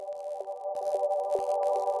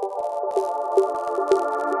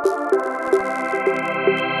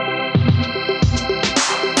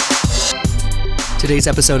Today's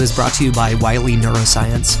episode is brought to you by Wiley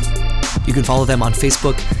Neuroscience. You can follow them on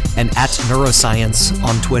Facebook and at Neuroscience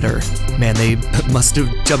on Twitter. Man, they must have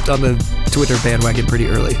jumped on the Twitter bandwagon pretty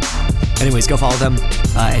early. Anyways, go follow them,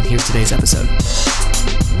 and here's today's episode.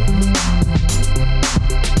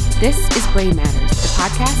 This is Brain Matters, the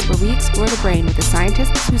podcast where we explore the brain with the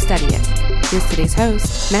scientists who study it. Here's today's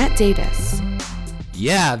host, Matt Davis.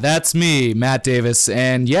 Yeah, that's me, Matt Davis,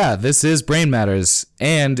 and yeah, this is Brain Matters.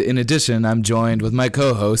 And in addition, I'm joined with my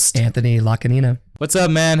co-host, Anthony Lacanina. What's up,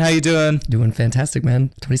 man? How you doing? Doing fantastic, man.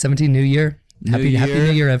 2017, new year. Happy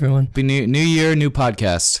New Year, everyone. New year, new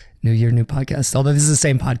podcast. New year, new podcast. Although this is the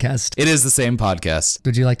same podcast. It is the same podcast.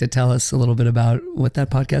 Would you like to tell us a little bit about what that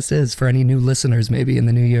podcast is for any new listeners maybe in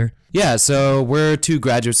the new year? Yeah, so we're two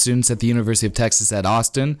graduate students at the University of Texas at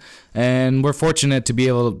Austin, and we're fortunate to be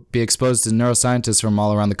able to be exposed to neuroscientists from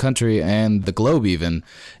all around the country and the globe even.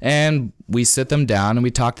 And we sit them down and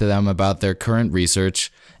we talk to them about their current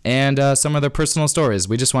research and some of their personal stories.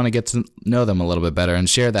 We just want to get to know them a little bit better and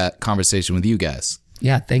share that conversation with you guys.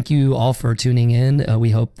 Yeah, thank you all for tuning in. We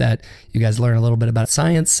hope that you guys learn a little bit about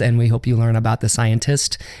science, and we hope you learn about the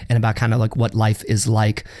scientist and about kind of like what life is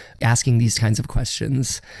like asking these kinds of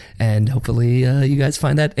questions. And hopefully you guys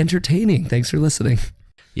find that entertaining. Thanks for listening.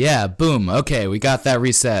 Yeah, boom. Okay, we got that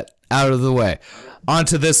reset out of the way. On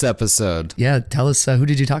to this episode. Yeah, tell us, who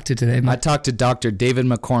did you talk to today, Mike? I talked to Dr. David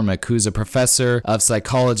McCormick, who's a professor of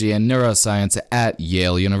psychology and neuroscience at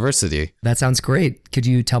Yale University. That sounds great. Could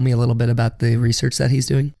you tell me a little bit about the research that he's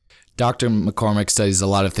doing? Dr. McCormick studies a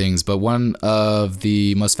lot of things, but one of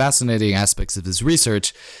the most fascinating aspects of his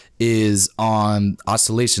research is on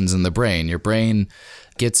oscillations in the brain. Your brain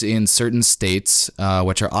gets in certain states,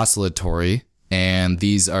 which are oscillatory, and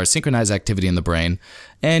these are synchronized activity in the brain.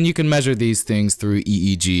 And you can measure these things through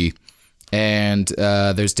EEG. And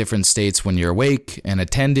there's different states when you're awake and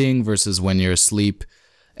attending versus when you're asleep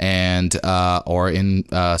and or in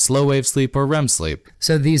slow wave sleep or REM sleep.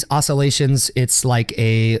 So these oscillations, it's like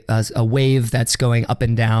a wave that's going up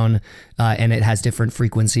and down, and it has different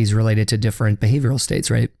frequencies related to different behavioral states,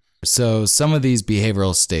 right? So some of these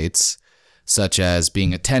behavioral states, such as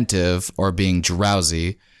being attentive or being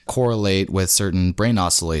drowsy, correlate with certain brain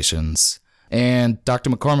oscillations. And Dr.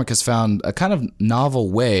 McCormick has found a kind of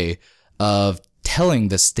novel way of telling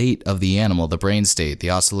the state of the animal, the brain state, the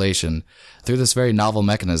oscillation, through this very novel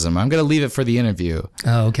mechanism. I'm going to leave it for the interview.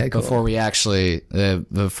 Oh, okay, cool. Before we actually,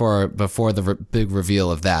 before the big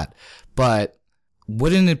reveal of that. But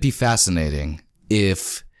wouldn't it be fascinating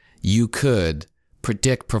if you could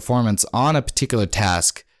predict performance on a particular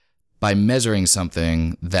task by measuring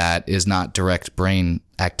something that is not direct brain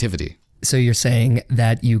activity? So you're saying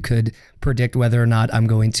that you could predict whether or not I'm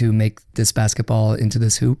going to make this basketball into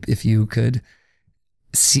this hoop if you could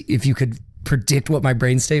predict what my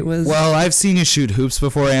brain state was? Well, I've seen you shoot hoops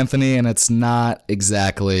before, Anthony, and it's not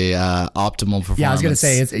exactly optimal performance. Yeah, I was going to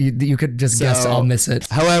say, you could just guess I'll miss it.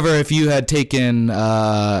 However, if you had taken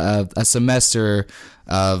a semester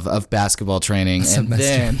of basketball training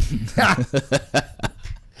then...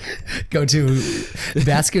 Go to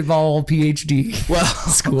basketball PhD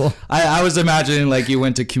school. I was imagining like you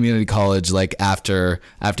went to community college like after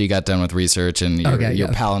you got done with research and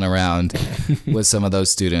you're palling around with some of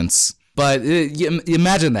those students. But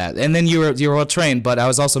imagine that. And then you were well trained, but I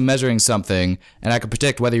was also measuring something and I could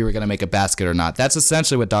predict whether you were going to make a basket or not. That's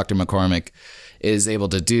essentially what Dr. McCormick is able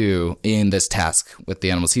to do in this task with the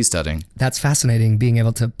animals he's studying. That's fascinating, being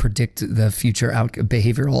able to predict the future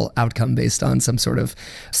behavioral outcome based on some sort of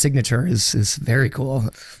signature is very cool.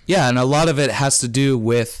 Yeah, and a lot of it has to do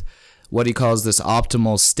with what he calls this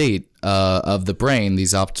optimal state of the brain,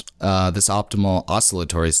 this optimal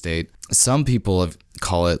oscillatory state. Some people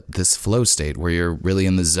call it this flow state where you're really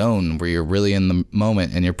in the zone, where you're really in the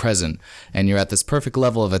moment and you're present and you're at this perfect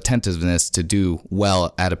level of attentiveness to do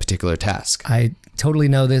well at a particular task. I totally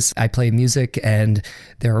know this. I play music and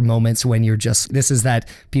there are moments when this is that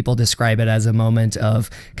people describe it as a moment of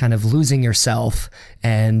kind of losing yourself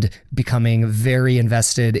and becoming very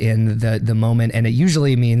invested in the moment. And it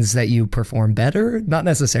usually means that you perform better, not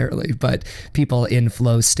necessarily, but people in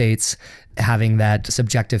flow states having that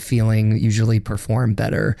subjective feeling usually perform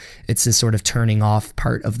better. It's this sort of turning off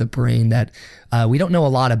part of the brain that we don't know a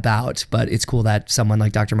lot about, but it's cool that someone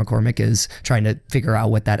like Dr. McCormick is trying to figure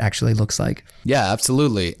out what that actually looks like. Yeah,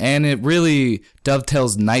 absolutely. And it really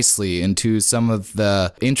dovetails nicely into some of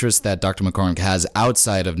the interests that Dr. McCormick has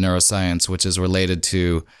outside of neuroscience, which is related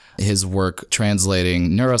to his work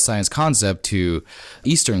translating neuroscience concept to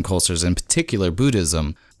Eastern cultures, in particular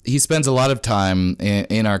Buddhism. He spends a lot of time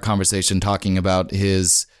in our conversation talking about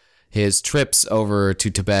his trips over to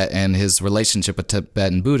Tibet and his relationship with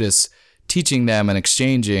Tibetan Buddhists teaching them and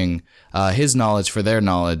exchanging his knowledge for their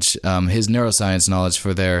knowledge, his neuroscience knowledge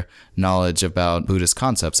for their knowledge about Buddhist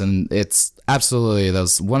concepts. And it's absolutely, that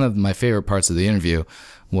was one of my favorite parts of the interview,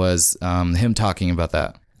 was him talking about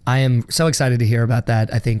that. I am so excited to hear about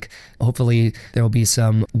that. I think hopefully there will be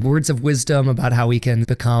some words of wisdom about how we can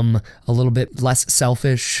become a little bit less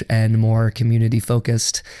selfish and more community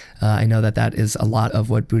focused. I know that is a lot of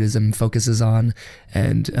what Buddhism focuses on,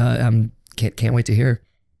 and can't wait to hear.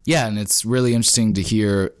 Yeah, and it's really interesting to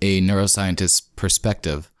hear a neuroscientist's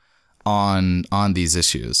perspective on these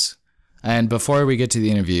issues. And before we get to the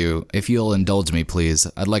interview, if you'll indulge me, please,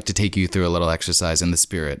 I'd like to take you through a little exercise in the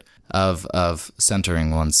spirit of centering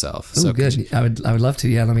oneself. Oh, so good. I would love to.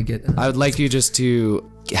 Yeah, let me get. I would like you just to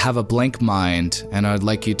have a blank mind, and I would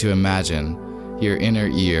like you to imagine your inner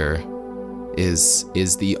ear is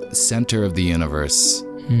the center of the universe,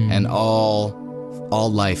 and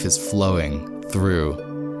all life is flowing through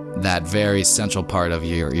that very central part of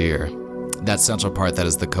your ear, that central part that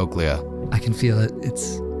is the cochlea. I can feel it.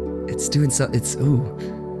 It's doing it's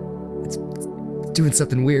doing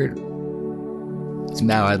something weird.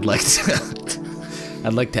 Now I'd like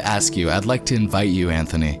to ask you, I'd like to invite you,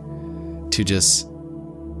 Anthony, to just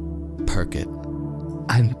perk it.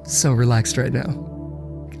 I'm so relaxed right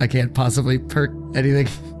now. I can't possibly perk anything.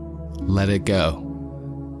 Let it go.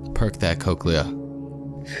 Perk that cochlea.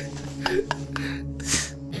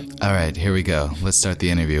 All right, here we go. Let's start the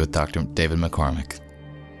interview with Dr. David McCormick.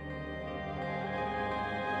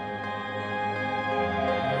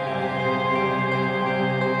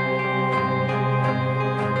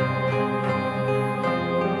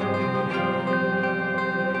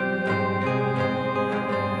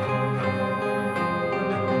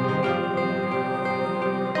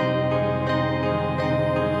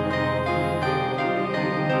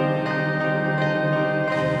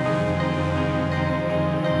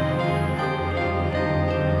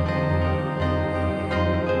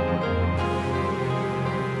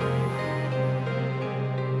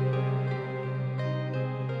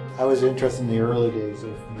 I was interested in the early days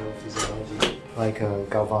of neurophysiology, like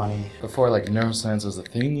Galvani. Before neuroscience was a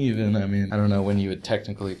thing even, I mean, I don't know when you would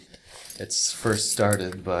technically, it's first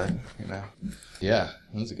started, but, yeah,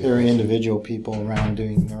 that was a good There are question. individual people around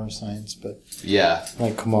doing neuroscience, but Yeah.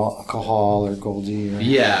 like Cahal or Golgi. Or,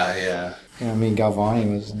 Yeah.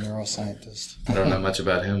 Galvani was a neuroscientist. I don't know much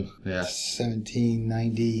about him. Yeah.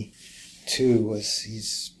 1792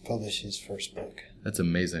 he's published his first book. That's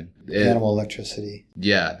amazing. Animal Electricity.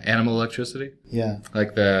 Yeah, animal electricity? Yeah.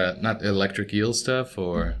 Like not electric eel stuff,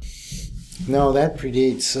 or? No, that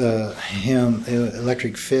predates him.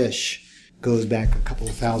 Electric fish goes back a couple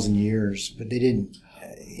of thousand years, but they didn't.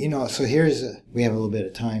 So we have a little bit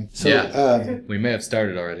of time. So, yeah, we may have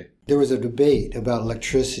started already. There was a debate about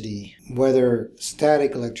electricity, whether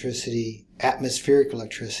static electricity, atmospheric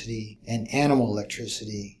electricity, and animal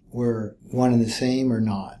electricity were one and the same or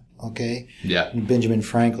not. Okay? Yeah. Benjamin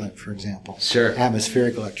Franklin, for example. Sure.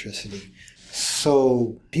 Atmospheric electricity.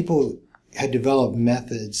 So people had developed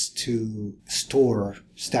methods to store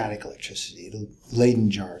static electricity, the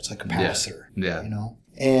Leyden jars, like a capacitor. Yeah.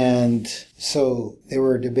 And so there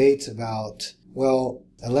were debates about,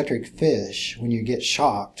 electric fish, when you get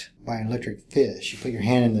shocked by an electric fish, you put your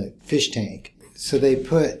hand in the fish tank. So they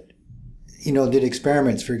did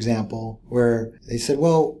experiments, for example, where they said,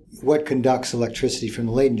 what conducts electricity from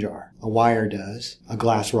the Leyden jar? A wire does. A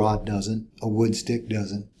glass rod doesn't. A wood stick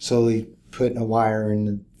doesn't. So they put a wire in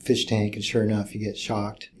the fish tank, and sure enough, you get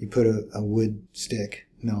shocked. You put a wood stick.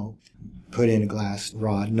 No. Put in a glass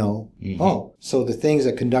rod. No. Mm-hmm. Oh, so the things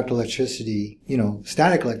that conduct electricity,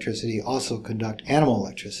 static electricity also conduct animal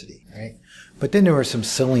electricity, right? But then there was some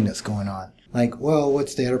silliness going on. Like,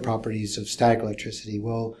 what's the other properties of static electricity?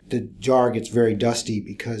 Well, the jar gets very dusty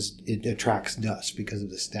because it attracts dust because of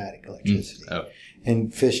the static electricity. Oh.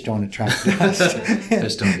 And fish don't attract dust.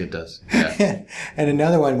 Fish don't get dust. Yeah. And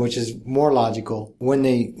another one, which is more logical, when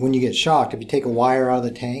you get shocked, if you take a wire out of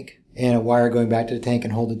the tank and a wire going back to the tank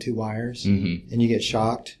and hold the two wires, and you get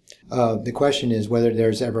shocked, the question is whether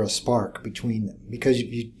there's ever a spark between them. Because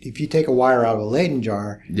if you take a wire out of a Leyden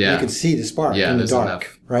jar, you can see the spark in the dark,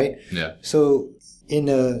 enough. Right? Yeah. So in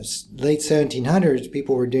the late 1700s,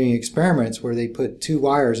 people were doing experiments where they put two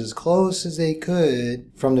wires as close as they could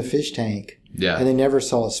from the fish tank. Yeah. And they never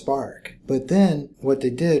saw a spark. But then what they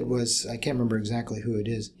did was, I can't remember exactly who it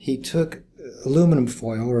is, he took aluminum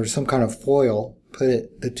foil or some kind of foil,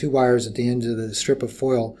 put the two wires at the ends of the strip of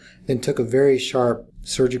foil, then took a very sharp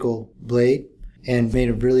surgical blade and made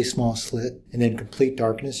a really small slit, and then complete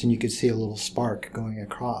darkness, and you could see a little spark going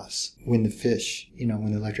across when the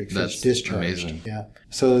electric fish discharged. Amazing. Yeah.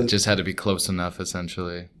 So it just had to be close enough,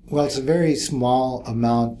 essentially. Well, it's a very small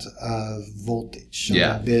amount of voltage. So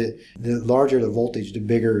Yeah. The larger the voltage, the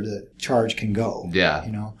bigger the charge can go. Yeah.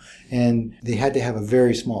 And they had to have a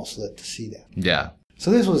very small slit to see that. Yeah.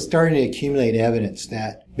 So this was starting to accumulate evidence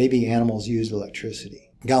that maybe animals used electricity.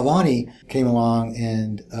 Galvani came along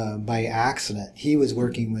and by accident, he was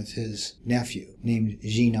working with his nephew named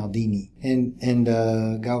Jean Aldini. And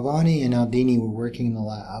Galvani and Aldini were working in the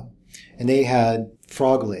lab, and they had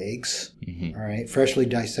frog legs, all right, freshly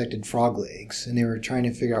dissected frog legs, and they were trying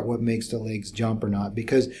to figure out what makes the legs jump or not,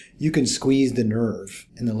 because you can squeeze the nerve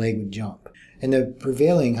and the leg would jump. And the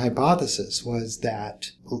prevailing hypothesis was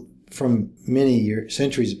that from many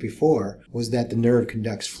centuries before, was that the nerve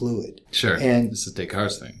conducts fluid. Sure. And this is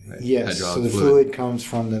Descartes' thing. Right? Yes. So the fluid comes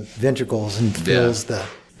from the ventricles and fills the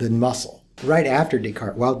muscle. Right after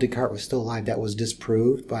Descartes, while Descartes was still alive, that was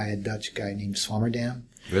disproved by a Dutch guy named Swammerdam.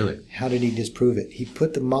 Really? How did he disprove it? He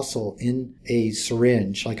put the muscle in a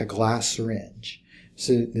syringe, like a glass syringe.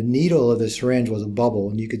 So the needle of the syringe was a bubble,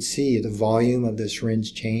 and you could see the volume of the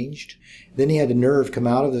syringe changed. Then he had the nerve come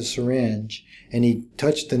out of the syringe, and he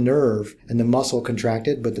touched the nerve, and the muscle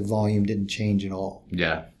contracted, but the volume didn't change at all.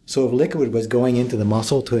 Yeah. So if liquid was going into the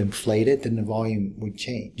muscle to inflate it, then the volume would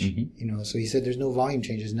change. So he said there's no volume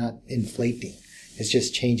change. It's not inflating. It's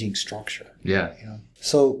just changing structure. Yeah.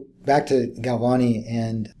 So back to Galvani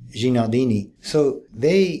and Jean Aldini. So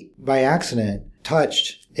they, by accident,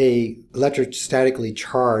 touched a electrostatically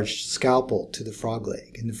charged scalpel to the frog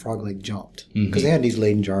leg, and the frog leg jumped. Because they had these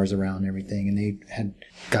Leyden jars around and everything, and they had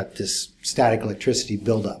got this static electricity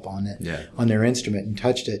buildup on it, on their instrument, and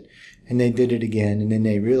touched it. And they did it again, and then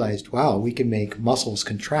they realized, wow, we can make muscles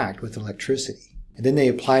contract with electricity. And then they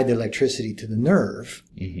applied the electricity to the nerve,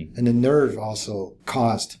 and the nerve also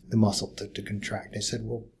caused the muscle to contract. They said,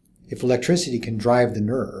 well, if electricity can drive the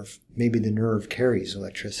nerve, maybe the nerve carries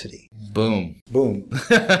electricity. Boom. Boom.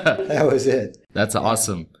 That was it. That's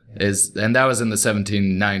awesome. And that was in the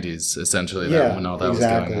 1790s, essentially, when all that was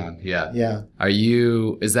going on. Yeah.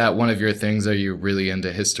 Is that one of your things? Are you really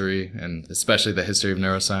into history, and especially the history of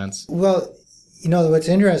neuroscience? Well, what's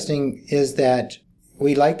interesting is that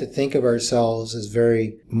we like to think of ourselves as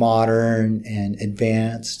very modern and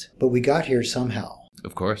advanced, but we got here somehow.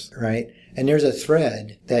 Of course. Right? And there's a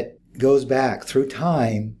thread that goes back through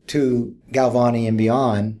time to Galvani and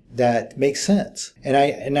beyond that makes sense. And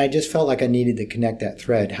I just felt like I needed to connect that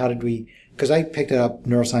thread. How did we, because I picked up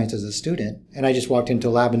neuroscience as a student, and I just walked into a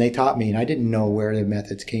lab and they taught me, and I didn't know where the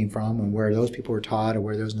methods came from and where those people were taught or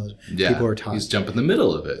where those people were taught. You just jump in the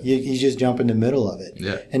middle of it. You just jump in the middle of it.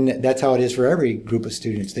 Yeah. And that's how it is for every group of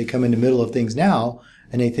students. They come in the middle of things now,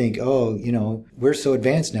 and they think, we're so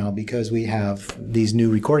advanced now because we have these new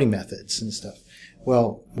recording methods and stuff.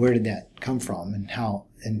 Well, where did that come from, and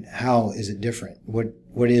how is it different?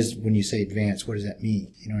 What is, when you say advanced, what does that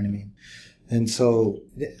mean? You know what I mean? And so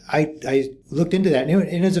I looked into that,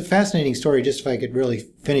 and it's a fascinating story. Just if I could really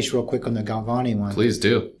finish real quick on the Galvani one. Please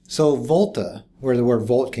do. So Volta, where the word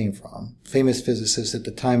volt came from, famous physicist at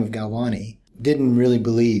the time of Galvani, didn't really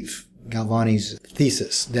believe Galvani's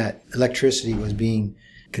thesis that electricity was being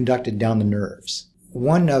conducted down the nerves.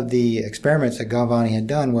 One of the experiments that Galvani had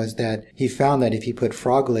done was that he found that if he put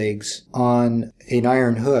frog legs on an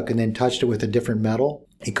iron hook and then touched it with a different metal,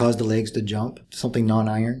 it caused the legs to jump, something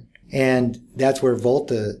non-iron. And that's where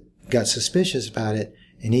Volta got suspicious about it.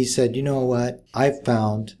 And he said, you know what? I've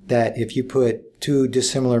found that if you put two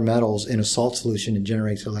dissimilar metals in a salt solution, it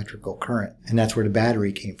generates electrical current. And that's where the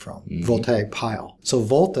battery came from, voltaic pile. So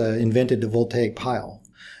Volta invented the voltaic pile.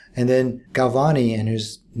 And then Galvani and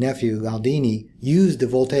his nephew Aldini used the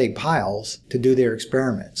voltaic piles to do their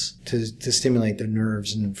experiments to stimulate the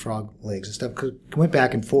nerves and frog legs and stuff. It went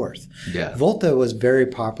back and forth. Yeah. Volta was very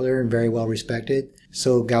popular and very well respected.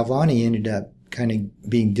 So Galvani ended up kind of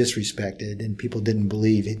being disrespected, and people didn't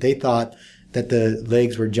believe. They thought that the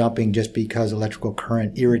legs were jumping just because electrical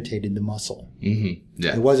current irritated the muscle.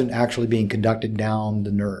 Yeah. It wasn't actually being conducted down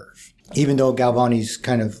the nerve. Even though Galvani's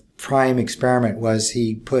kind of prime experiment was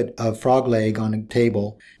he put a frog leg on a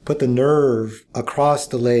table, put the nerve across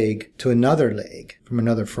the leg to another leg from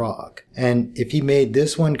another frog. And if he made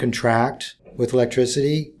this one contract with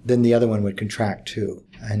electricity, then the other one would contract too.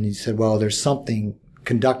 And he said, well, there's something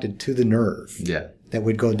conducted to the nerve that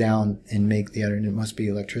would go down and make the other, and it must be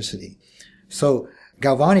electricity. So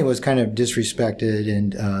Galvani was kind of disrespected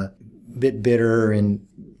and a bit bitter and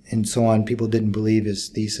so on. People didn't believe his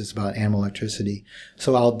thesis about animal electricity.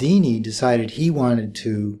 So Aldini decided he wanted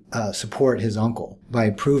to support his uncle by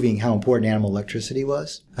proving how important animal electricity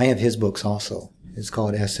was. I have his books also. It's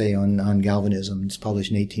called Essay on Galvanism. It's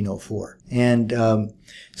published in 1804. And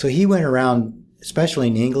so he went around especially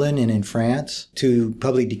in England and in France, to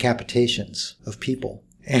public decapitations of people.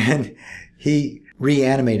 And he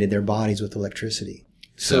reanimated their bodies with electricity.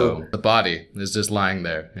 So the body is just lying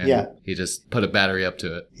there. And he just put a battery up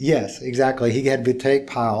to it. Yes, exactly. He had voltaic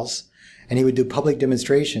piles, and he would do public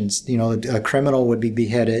demonstrations. You know, a criminal would be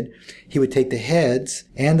beheaded. He would take the heads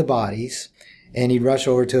and the bodies, and he'd rush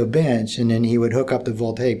over to a bench, and then he would hook up the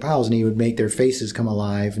voltaic piles, and he would make their faces come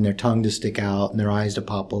alive and their tongue to stick out and their eyes to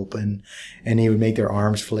pop open, and he would make their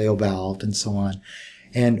arms flail about and so on.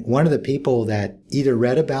 And one of the people that either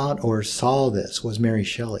read about or saw this was Mary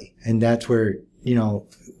Shelley. And that's where, you know,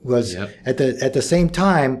 was at the same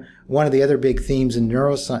time, one of the other big themes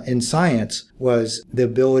in science was the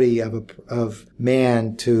ability of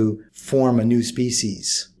man to form a new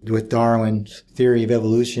species. With Darwin's theory of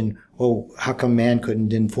evolution, well, how come man couldn't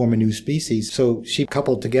then form a new species? So she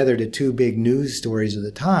coupled together the two big news stories of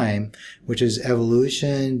the time, which is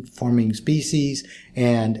evolution, forming species,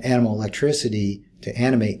 and animal electricity to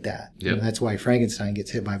animate that. Yep. And that's why Frankenstein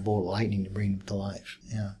gets hit by a bolt of lightning to bring him to life.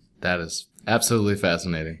 Yeah. That is absolutely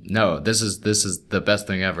fascinating. No, this is the best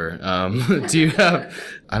thing ever. Do you have,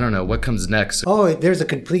 I don't know, what comes next? Oh, there's a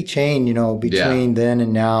complete chain, you know, between then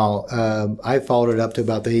and now. I followed it up to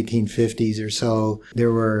about the 1850s or so.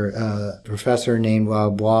 There were a professor named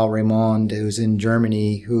Bois Raymond, who was in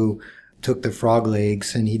Germany, who took the frog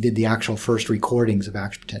legs and he did the actual first recordings of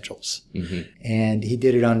action potentials. Mm-hmm. And he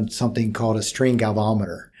did it on something called a string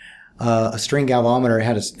galvanometer. A string galvanometer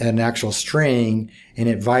had an actual string and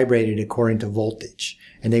it vibrated according to voltage.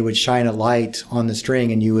 And they would shine a light on the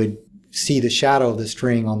string and you would see the shadow of the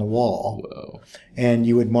string on the wall. Whoa. And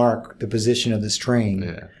you would mark the position of the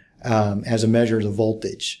string as a measure of the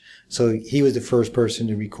voltage. So he was the first person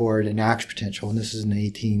to record an action potential, and this is in the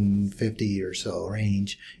 1850 or so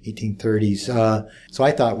range, 1830s. So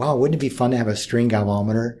I thought, wow, wouldn't it be fun to have a string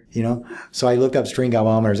galvanometer, you know? So I looked up string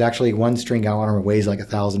galvanometers. Actually, one string galvanometer weighs like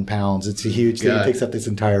 1,000 pounds. It's a huge thing. It takes up this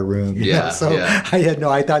entire room.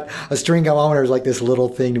 I thought a string galvanometer is like this little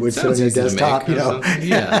thing that would sit on your desktop, you know?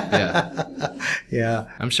 Yeah.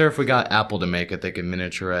 I'm sure if we got Apple to make it, they could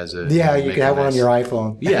miniaturize it. Yeah, you could have one on your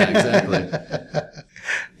iPhone. Yeah, exactly.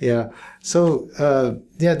 Yeah. So,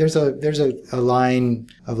 there's a line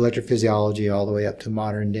of electrophysiology all the way up to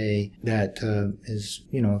modern day that is,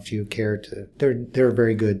 you know, if you care to, there are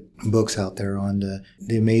very good books out there on the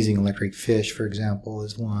amazing electric fish, for example,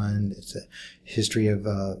 is one. It's a history of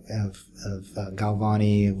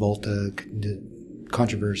Galvani, Volta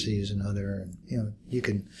controversies and other, you know, you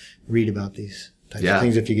can read about these types of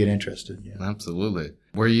things if you get interested. Yeah. Absolutely.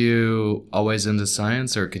 Were you always into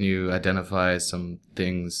science, or can you identify some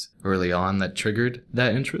things early on that triggered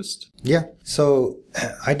that interest? Yeah. So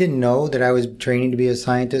I didn't know that I was training to be a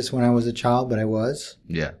scientist when I was a child, but I was.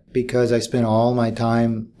 Yeah. Because I spent all my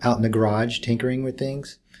time out in the garage tinkering with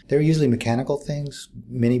things. They're usually mechanical things,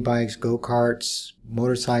 mini bikes, go-karts,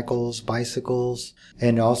 motorcycles, bicycles,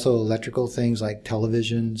 and also electrical things like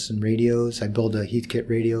televisions and radios. I built a Heathkit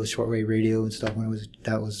radio, shortwave radio and stuff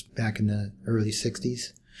that was back in the early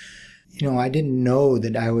 60s. You know, I didn't know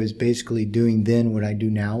that I was basically doing then what I do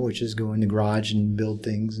now, which is go in the garage and build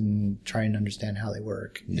things and try and understand how they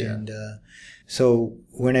work. Yeah. And so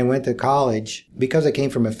when I went to college, because I came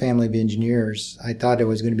from a family of engineers, I thought I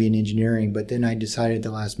was going to be in engineering, but then I decided at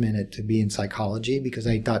the last minute to be in psychology because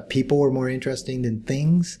I thought people were more interesting than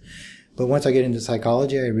things. But once I get into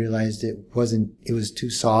psychology, I realized it was too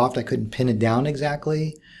soft. I couldn't pin it down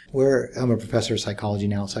exactly. I'm a professor of psychology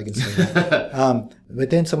now, so I can say that. But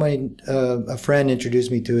then a friend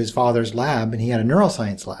introduced me to his father's lab, and he had a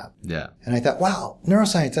neuroscience lab. Yeah. And I thought, wow,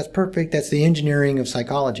 neuroscience, that's perfect. That's the engineering of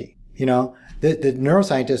psychology. You know, the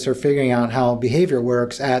neuroscientists are figuring out how behavior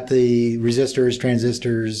works at the resistors,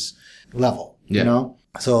 transistors level, you know?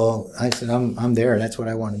 So I said, I'm there. That's what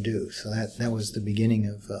I want to do. So that was the beginning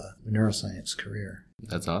of a neuroscience career.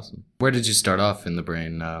 That's awesome. Where did you start off in the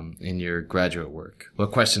brain in your graduate work?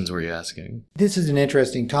 What questions were you asking? This is an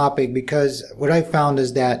interesting topic because what I found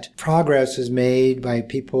is that progress is made by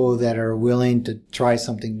people that are willing to try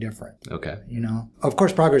something different. Okay. You know, of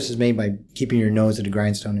course, progress is made by keeping your nose at the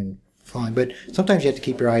grindstone and falling, but sometimes you have to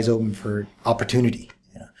keep your eyes open for opportunity.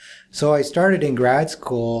 You know? So I started in grad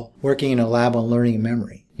school working in a lab on learning and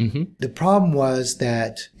memory. Mm-hmm. The problem was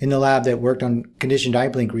that in the lab that worked on conditioned eye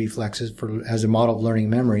blink reflexes as a model of learning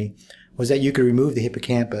and memory was that you could remove the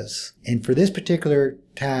hippocampus. And for this particular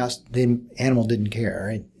task, the animal didn't care.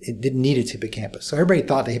 It didn't need its hippocampus. So everybody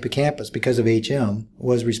thought the hippocampus, because of HM,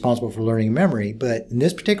 was responsible for learning and memory. But in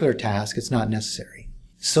this particular task, it's not necessary.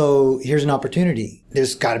 So here's an opportunity.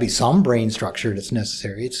 There's got to be some brain structure that's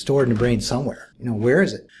necessary. It's stored in the brain somewhere. Where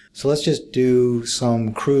is it? So let's just do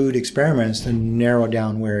some crude experiments to narrow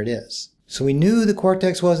down where it is. So we knew the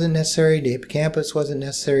cortex wasn't necessary, the hippocampus wasn't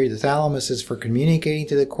necessary, the thalamus is for communicating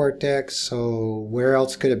to the cortex, so where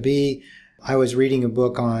else could it be? I was reading a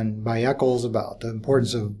book by Eccles about the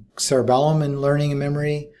importance of cerebellum in learning and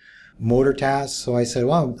memory, motor tasks. So I said,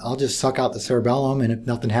 well, I'll just suck out the cerebellum, and if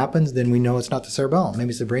nothing happens, then we know it's not the cerebellum. Maybe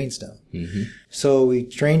it's the brainstem. Mm-hmm. So we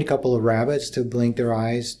trained a couple of rabbits to blink their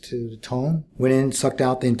eyes to the tone. Went in, sucked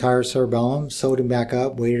out the entire cerebellum, sewed them back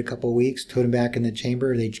up, waited a couple of weeks, put them back in the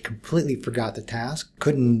chamber. They completely forgot the task,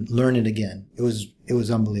 couldn't learn it again. It was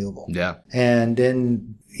unbelievable. Yeah. And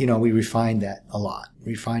then, we refined that a lot.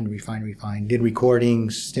 Refined. Did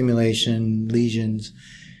recordings, stimulation, lesions,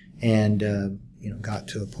 and got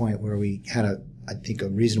to a point where we had a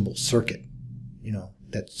reasonable circuit,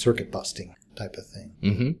 that circuit busting type of thing.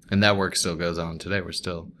 Mm-hmm. And that work still goes on today. We're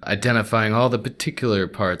still identifying all the particular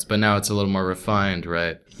parts, but now it's a little more refined,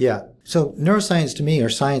 right? Yeah. So neuroscience to me, or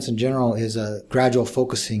science in general, is a gradual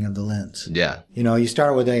focusing of the lens. Yeah. You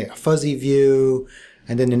start with a fuzzy view,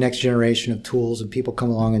 and then the next generation of tools, and people come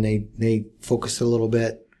along and they focus a little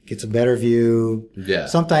bit. Gets a better view. Yeah.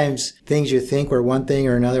 Sometimes things you think were one thing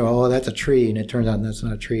or another, oh, that's a tree, and it turns out that's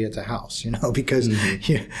not a tree, it's a house, because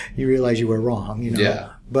you realize you were wrong,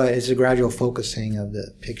 Yeah. But it's a gradual focusing of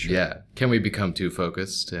the picture. Yeah. Can we become too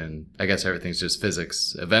focused? And I guess everything's just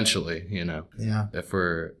physics eventually, Yeah. If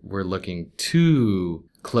we're looking too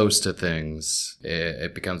close to things,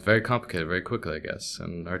 it becomes very complicated very quickly, I guess.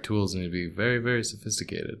 And our tools need to be very, very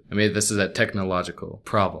sophisticated. I mean, this is a technological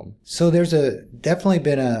problem. So there's definitely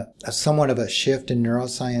been a somewhat of a shift in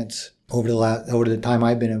neuroscience over the time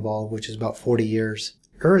I've been involved, which is about 40 years.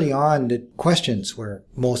 Early on, the questions were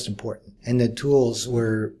most important, and the tools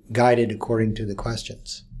were guided according to the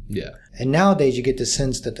questions. Yeah. And nowadays, you get the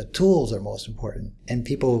sense that the tools are most important, and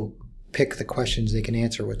people pick the questions they can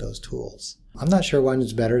answer with those tools. I'm not sure one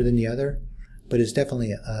is better than the other, but it's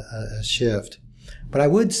definitely a shift. But I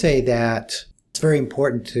would say that it's very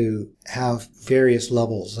important to have various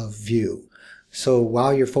levels of view. So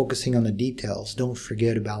while you're focusing on the details, don't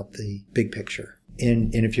forget about the big picture.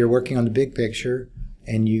 And if you're working on the big picture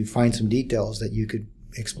and you find some details that you could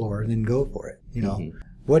explore, then go for it. Mm-hmm.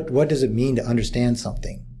 What does it mean to understand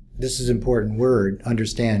something? This is an important word,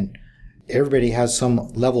 understand. Everybody has some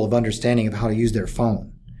level of understanding of how to use their phone.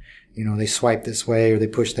 They swipe this way or they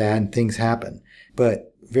push that and things happen.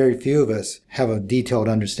 But very few of us have a detailed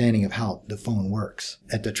understanding of how the phone works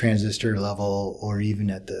at the transistor level or even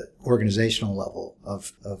at the organizational level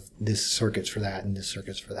of this circuit's for that and this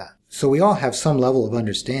circuit's for that. So we all have some level of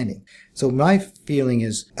understanding. So my feeling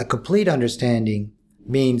is a complete understanding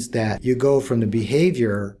means that you go from the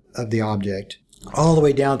behavior of the object all the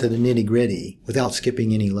way down to the nitty-gritty without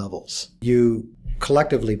skipping any levels. You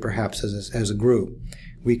collectively, perhaps as a group,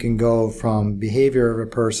 we can go from behavior of a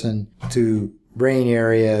person to brain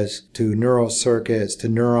areas, to neural circuits, to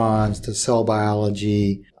neurons, to cell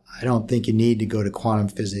biology. I don't think you need to go to quantum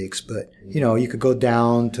physics, but, you could go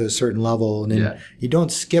down to a certain level and then you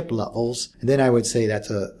don't skip levels. And then I would say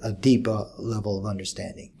that's a deep level of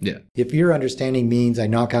understanding. Yeah. If your understanding means I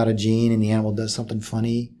knock out a gene and the animal does something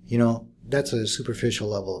funny, that's a superficial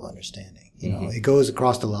level of understanding. It goes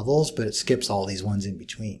across the levels, but it skips all these ones in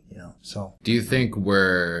between, so. Do you think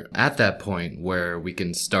we're at that point where we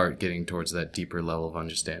can start getting towards that deeper level of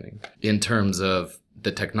understanding in terms of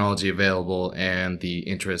the technology available and the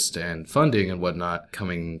interest and funding and whatnot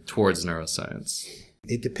coming towards neuroscience?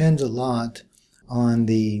 It depends a lot on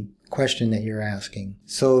the question that you're asking.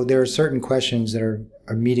 So there are certain questions that are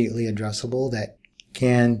immediately addressable that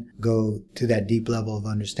can go to that deep level of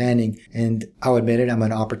understanding. And I'll admit it, I'm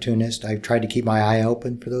an opportunist. I've tried to keep my eye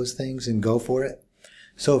open for those things and go for it.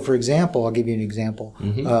 So for example, I'll give you an example.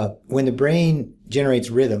 Mm-hmm. When the brain generates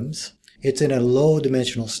rhythms, it's in a low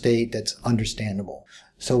dimensional state that's understandable.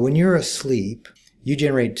 So when you're asleep, you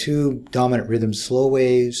generate two dominant rhythms, slow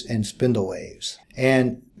waves and spindle waves.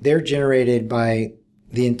 And they're generated by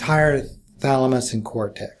the entire thalamus and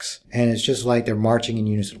cortex. And it's just like they're marching in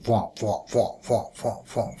unison. Fwomp, fwomp, fwomp, fwomp, fwomp,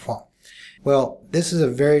 fwomp, fwomp. Well, this is a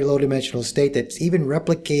very low dimensional state that's even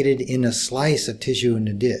replicated in a slice of tissue in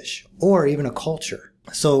the dish or even a culture.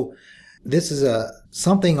 So this is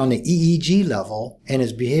something on the EEG level and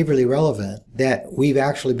is behaviorally relevant that we've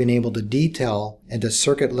actually been able to detail at the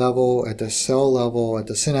circuit level, at the cell level, at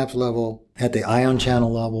the synapse level, at the ion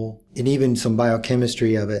channel level, and even some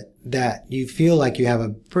biochemistry of it, that you feel like you have a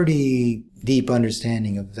pretty deep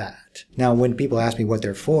understanding of that. Now, when people ask me what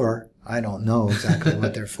they're for, I don't know exactly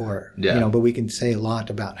what they're for, Yeah. but we can say a lot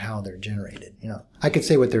about how they're generated. I could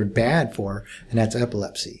say what they're bad for, and that's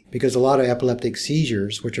epilepsy, because a lot of epileptic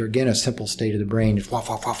seizures, which are again a simple state of the brain,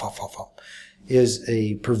 is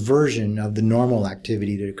a perversion of the normal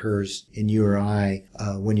activity that occurs in you or I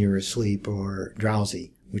when you're asleep or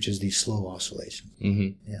drowsy, which is these slow oscillations.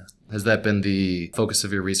 Mm-hmm. Yeah. Has that been the focus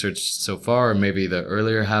of your research so far, or maybe the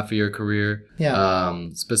earlier half of your career? Yeah.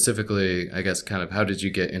 Specifically, I guess, kind of how did you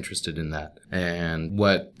get interested in that? And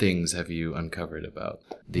what things have you uncovered about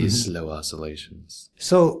these slow oscillations?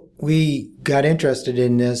 So we got interested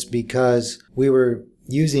in this because we were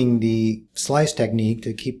using the slice technique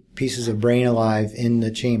to keep pieces of brain alive in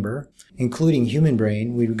the chamber, including human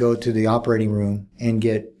brain. We would go to the operating room and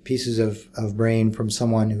get pieces of brain from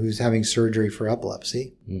someone who's having surgery for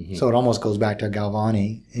epilepsy. Mm-hmm. So it almost goes back to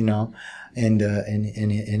Galvani, and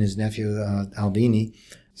his nephew Aldini.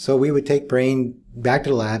 So we would take brain back to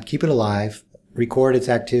the lab, keep it alive, record its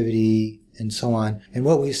activity, and so on. And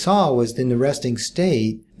what we saw was in the resting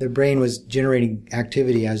state, the brain was generating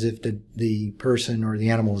activity as if the person or the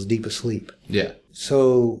animal was deep asleep. Yeah.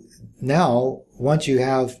 So now, once you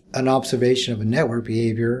have an observation of a network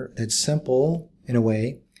behavior that's simple in a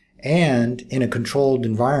way, and in a controlled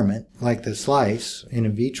environment like the slice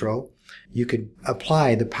in vitro, you could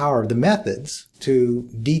apply the power of the methods to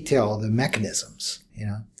detail the mechanisms,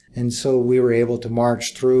 And so we were able to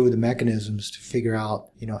march through the mechanisms to figure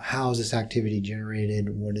out, how is this activity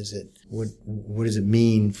generated? What is it? What does it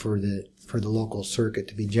mean for the local circuit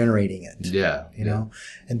to be generating it? Yeah.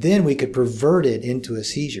 And then we could pervert it into a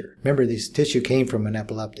seizure. Remember, this tissue came from an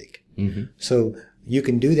epileptic. Mm-hmm. So you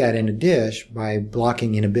can do that in a dish by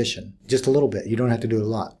blocking inhibition. Just a little bit. You don't have to do it a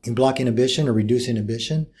lot. You block inhibition or reduce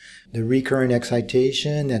inhibition. The recurrent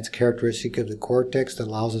excitation, that's characteristic of the cortex that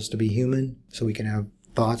allows us to be human, so we can have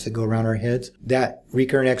thoughts that go around our heads. That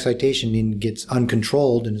recurrent excitation then gets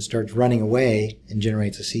uncontrolled and it starts running away and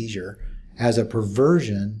generates a seizure as a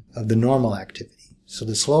perversion of the normal activity. So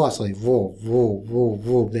the slow oscillation,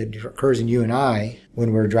 that occurs in you and I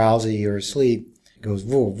when we're drowsy or asleep, goes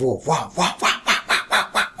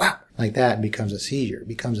like that, and becomes a seizure. It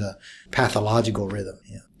becomes a pathological rhythm.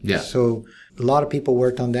 Yeah. So a lot of people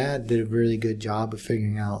worked on that, did a really good job of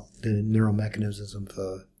figuring out the neural mechanisms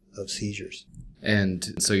of seizures.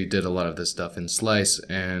 And so you did a lot of this stuff in slice,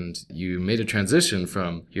 and you made a transition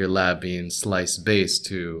from your lab being slice-based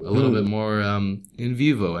to a little bit more in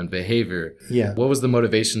vivo and behavior. Yeah. What was the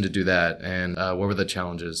motivation to do that, and what were the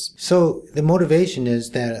challenges? So the motivation is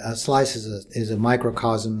that a slice is a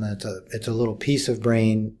microcosm. It's a little piece of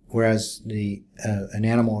brain, whereas an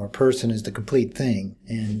animal or a person is the complete thing.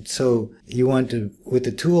 And so you want to, with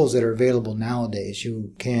the tools that are available nowadays,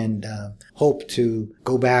 you can hope to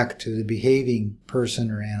go back to the behaving person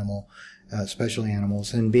or animal, especially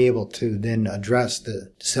animals, and be able to then address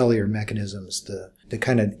the cellular mechanisms, the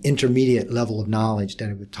kind of intermediate level of knowledge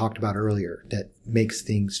that we talked about earlier that makes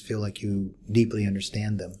things feel like you deeply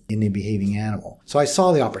understand them in the behaving animal. So I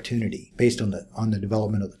saw the opportunity based on the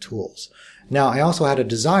development of the tools. Now, I also had a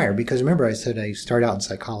desire, because remember I said I started out in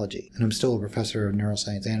psychology, and I'm still a professor of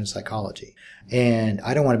neuroscience and psychology. And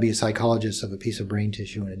I don't want to be a psychologist of a piece of brain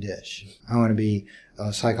tissue in a dish. I want to be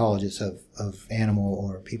a psychologist of animal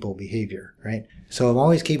or people behavior, right? So I've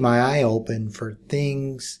always kept my eye open for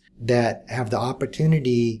things that have the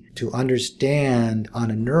opportunity to understand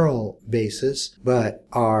on a neural basis, but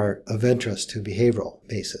are of interest to behavioral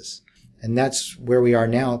basis. And that's where we are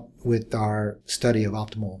now with our study of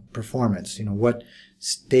optimal performance. What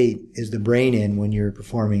state is the brain in when you're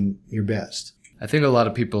performing your best? I think a lot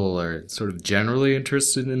of people are sort of generally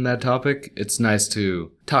interested in that topic. It's nice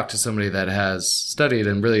to talk to somebody that has studied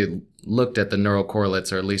and really looked at the neural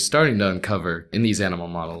correlates, or at least starting to uncover in these animal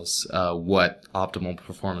models what optimal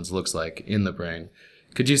performance looks like in the brain.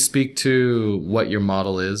 Could you speak to what your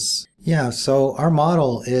model is? Yeah, so our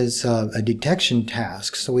model is a detection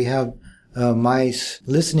task. So we have mice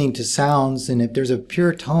listening to sounds, and if there's a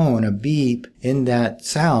pure tone, a beep in that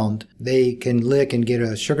sound, they can lick and get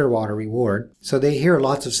a sugar water reward. So they hear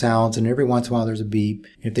lots of sounds, and every once in a while there's a beep.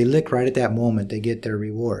 If they lick right at that moment, they get their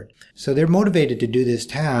reward. So they're motivated to do this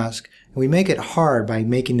task, and we make it hard by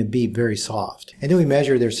making the beep very soft. And then we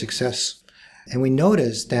measure their success. And we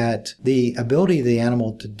noticed that the ability of the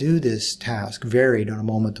animal to do this task varied on a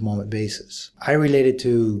moment-to-moment basis. I related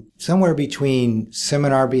to somewhere between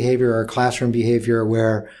seminar behavior or classroom behavior,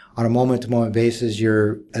 where on a moment-to-moment basis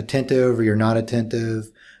you're attentive or you're not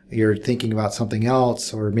attentive, you're thinking about something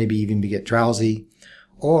else, or maybe even get drowsy,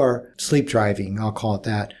 or sleep driving, I'll call it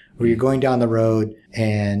that, where you're going down the road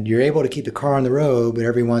and you're able to keep the car on the road, but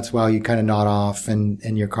every once in a while you kind of nod off and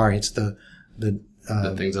your car hits the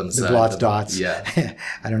the things on the side. Blots, dots. Yeah.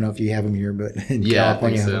 I don't know if you have them here, but in Yeah,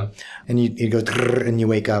 California, I think you have them. And you go trrr, and you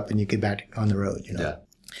wake up and you get back on the road, Yeah.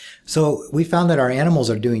 So we found that our animals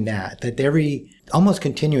are doing that almost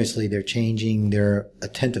continuously they're changing their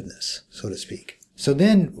attentiveness, so to speak. So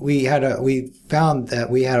then we found that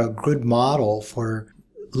we had a good model for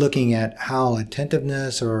looking at how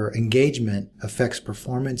attentiveness or engagement affects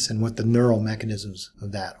performance and what the neural mechanisms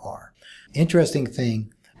of that are. Interesting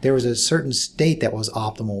thing, there was a certain state that was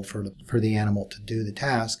optimal for the animal to do the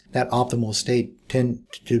task. That optimal state tended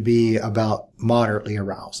to be about moderately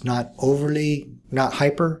aroused, not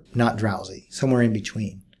hyper, not drowsy, somewhere in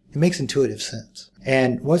between. It makes intuitive sense.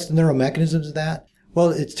 And what's the neural mechanisms of that? Well,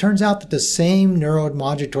 it turns out that the same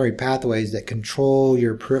neuromodulatory pathways that control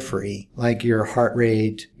your periphery, like your heart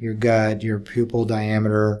rate, your gut, your pupil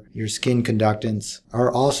diameter, your skin conductance, are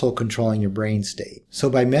also controlling your brain state. So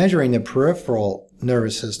by measuring the peripheral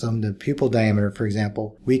nervous system, the pupil diameter, for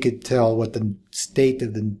example, we could tell what the state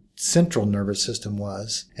of the central nervous system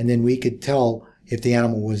was, and then we could tell if the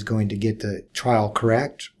animal was going to get the trial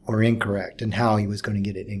correct or incorrect, and how he was going to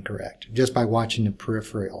get it incorrect, just by watching the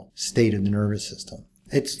peripheral state of the nervous system.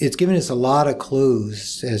 It's given us a lot of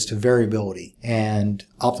clues as to variability and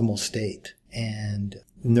optimal state and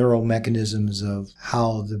neural mechanisms of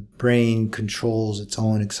how the brain controls its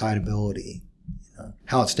own excitability,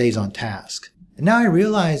 how it stays on task. And now I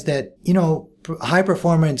realize that, high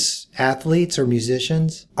performance athletes or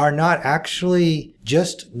musicians are not actually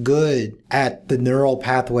just good at the neural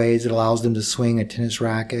pathways that allows them to swing a tennis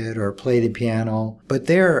racket or play the piano, but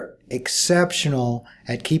they're exceptional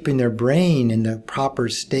at keeping their brain in the proper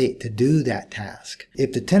state to do that task.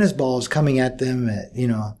 If the tennis ball is coming at them at,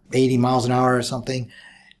 80 miles an hour or something,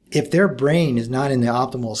 if their brain is not in the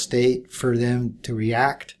optimal state for them to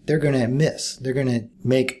react, they're going to miss. They're going to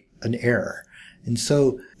make an error. And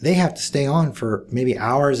so they have to stay on for maybe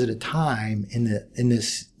hours at a time in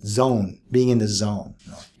this zone, being in the zone.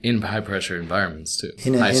 In high pressure environments too.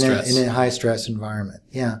 In a high stress environment.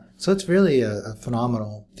 Yeah. So it's really a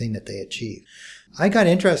phenomenal thing that they achieve. I got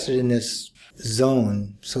interested in this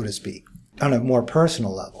zone, so to speak, on a more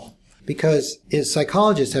personal level, because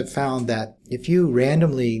psychologists have found that if you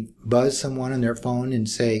randomly buzz someone on their phone and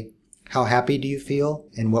say, "How happy do you feel?"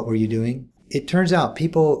 and "What were you doing?" it turns out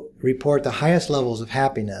people report the highest levels of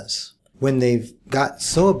happiness when they've got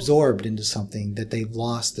so absorbed into something that they've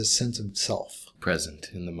lost the sense of self. Present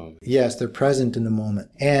in the moment. Yes, they're present in the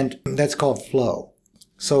moment. And that's called flow.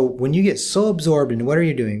 So when you get so absorbed in what are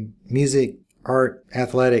you doing, music, art,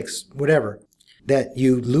 athletics, whatever, that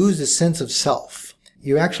you lose the sense of self,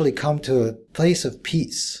 you actually come to a place of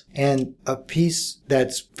peace, and a peace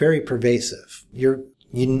that's very pervasive. You're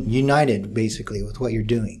united, basically, with what you're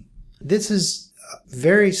doing. This is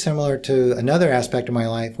very similar to another aspect of my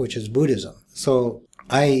life, which is Buddhism. So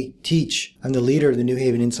I'm the leader of the New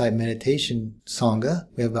Haven Insight Meditation Sangha.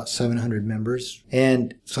 We have about 700 members.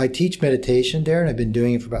 And so I teach meditation there, and I've been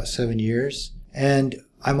doing it for about 7 years. And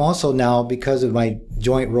I'm also now, because of my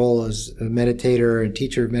joint role as a meditator and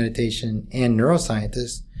teacher of meditation and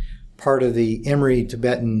neuroscientist, part of the Emory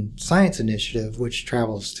Tibetan Science Initiative, which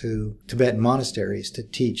travels to Tibetan monasteries to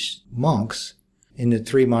teach monks. In the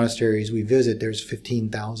 3 monasteries we visit, there's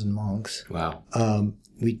 15,000 monks. Wow.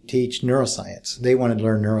 We teach neuroscience. They want to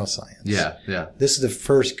learn neuroscience. Yeah. This is the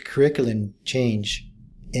first curriculum change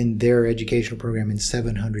in their educational program in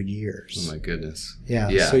 700 years. Oh my goodness.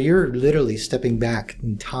 Yeah. So you're literally stepping back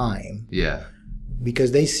in time. Yeah.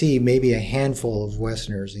 Because they see maybe a handful of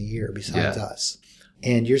Westerners a year besides us.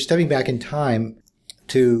 And you're stepping back in time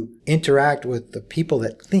to interact with the people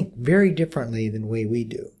that think very differently than the way we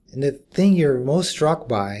do. And the thing you're most struck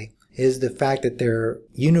by is the fact that they're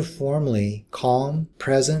uniformly calm,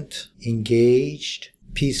 present, engaged,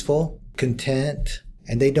 peaceful, content,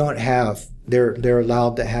 and they're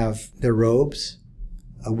allowed to have their robes,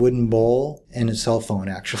 a wooden bowl, and a cell phone,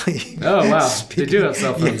 actually. Oh, wow. They do have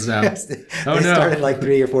cell phones now. Yes, they started like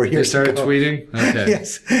 3 or 4 years ago. They started tweeting? Okay.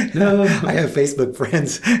 Yes. No. I have Facebook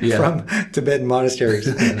friends from Tibetan monasteries,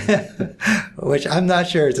 which I'm not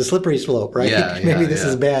sure. It's a slippery slope, right? Maybe this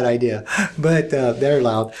is a bad idea, but they're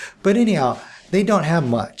allowed. But anyhow, they don't have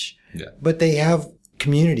much, but they have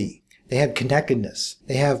community. They have connectedness.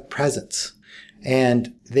 They have presence.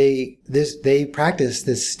 And they practice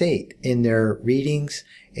this state in their readings,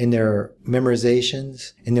 in their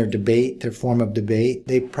memorizations, in their debate, their form of debate.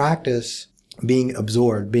 They practice being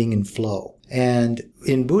absorbed, being in flow. And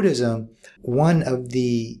in Buddhism, one of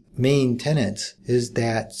the main tenets is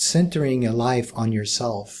that centering a life on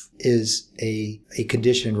yourself is a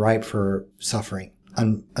condition ripe for suffering,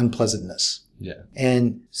 unpleasantness. Yeah.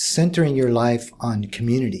 And centering your life on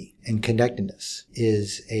community and connectedness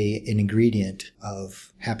is an ingredient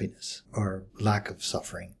of happiness or lack of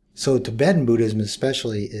suffering. So Tibetan Buddhism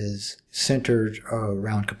especially is centered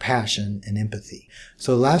around compassion and empathy.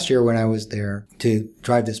 So last year when I was there to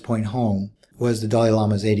drive this point home was the Dalai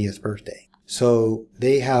Lama's 80th birthday. So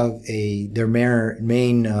they have their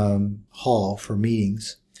main hall for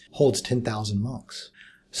meetings holds 10,000 monks.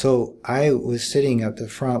 So I was sitting up the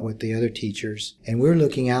front with the other teachers, and we're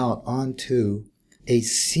looking out onto a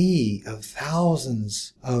sea of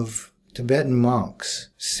thousands of Tibetan monks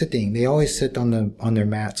sitting. They always sit on their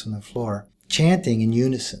mats on the floor, chanting in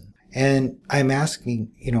unison. And I'm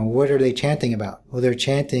asking, what are they chanting about? Well, they're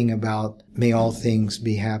chanting about, may all things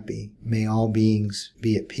be happy. May all beings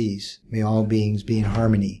be at peace. May all beings be in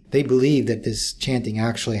harmony. They believe that this chanting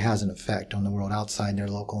actually has an effect on the world outside their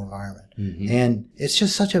local environment. Mm-hmm. And it's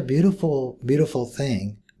just such a beautiful, beautiful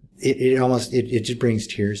thing. It just brings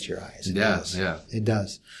tears to your eyes. It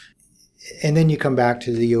does. And then you come back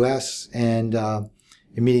to the U.S. and,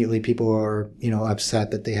 immediately people are,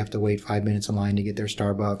 upset that they have to wait 5 minutes in line to get their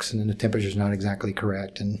Starbucks and then the temperature's not exactly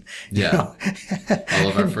correct. And, all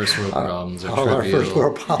of our first world problems are all trivial. Our first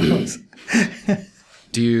world problems.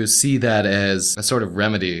 Do you see that as a sort of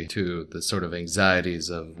remedy to the sort of anxieties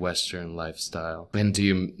of Western lifestyle? And do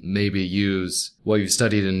you maybe use what you've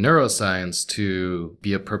studied in neuroscience to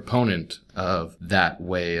be a proponent of that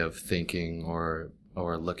way of thinking or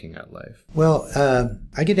looking at life? Well,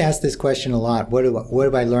 I get asked this question a lot. What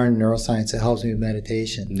have I learned in neuroscience that helps me with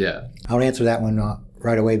meditation? Yeah. I'll answer that one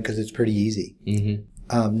right away because it's pretty easy.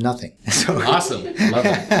 Mm-hmm. Nothing. Awesome. Love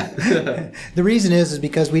it. The reason is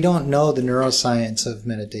because we don't know the neuroscience of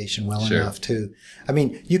meditation well enough to. I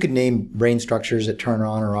mean, you could name brain structures that turn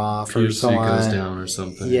on or off or so on. goes down or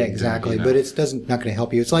something. Yeah, exactly. But it's not going to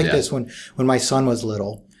help you. It's like this. When my son was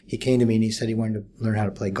little, he came to me and he said he wanted to learn how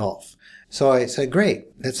to play golf. So I said,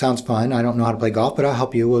 great, that sounds fun. I don't know how to play golf, but I'll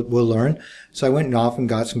help you. We'll learn. So I went off and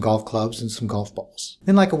got some golf clubs and some golf balls.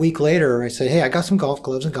 Then like a week later, I said, hey, I got some golf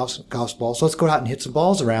clubs and golf balls. So let's go out and hit some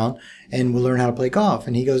balls around and we'll learn how to play golf.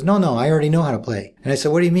 And he goes, no, I already know how to play. And I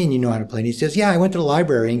said, what do you mean you know how to play? And he says, yeah, I went to the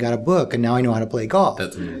library and got a book and now I know how to play golf.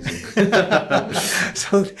 That's amazing.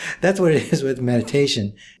 So that's what it is with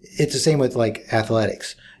meditation. It's the same with like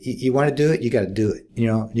athletics. You want to do it, you got to do it.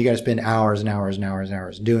 You got to spend hours and hours and hours and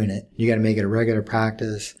hours doing it. You got to make it a regular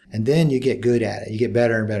practice. And then you get good at it. You get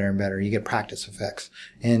better and better and better. You get practice effects.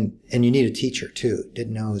 And you need a teacher too that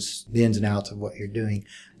knows the ins and outs of what you're doing.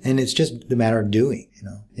 And it's just the matter of doing,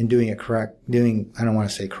 and doing it I don't want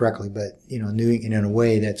to say correctly, but, doing it in a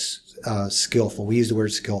way that's skillful. We use the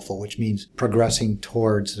word skillful, which means progressing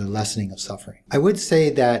towards the lessening of suffering. I would say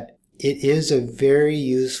that it is a very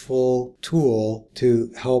useful tool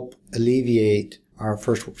to help alleviate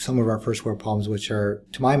some of our first world problems, which are,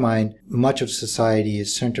 to my mind, much of society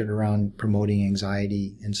is centered around promoting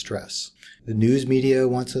anxiety and stress. The news media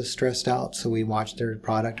wants us stressed out, so we watch their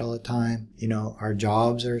product all the time. Our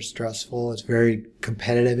jobs are stressful. It's a very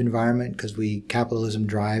competitive environment because capitalism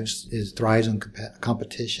thrives on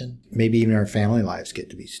competition. Maybe even our family lives get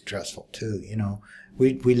to be stressful too,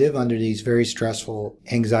 We live under these very stressful,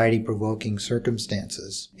 anxiety-provoking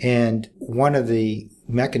circumstances. And one of the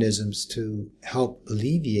mechanisms to help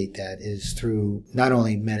alleviate that is through not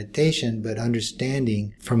only meditation, but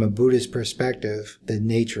understanding from a Buddhist perspective the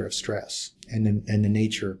nature of stress and the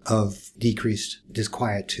nature of decreased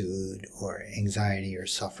disquietude or anxiety or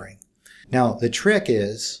suffering. Now, the trick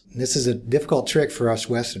is, and this is a difficult trick for us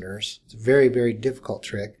Westerners. It's a very, very difficult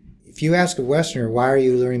trick. If you ask a Westerner, why are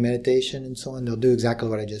you learning meditation and so on, they'll do exactly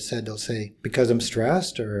what I just said. They'll say, because I'm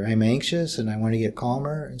stressed or I'm anxious and I want to get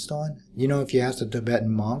calmer and so on. If you ask the Tibetan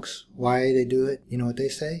monks why they do it, you know what they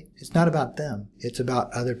say? It's not about them. It's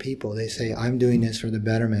about other people. They say, I'm doing this for the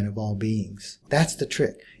betterment of all beings. That's the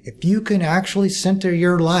trick. If you can actually center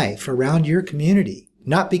your life around your community,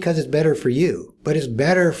 not because it's better for you, but it's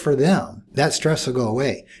better for them, that stress will go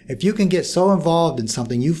away. If you can get so involved in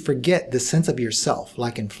something, you forget the sense of yourself,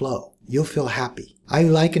 like in flow. You'll feel happy. I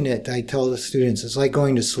liken it, I tell the students, it's like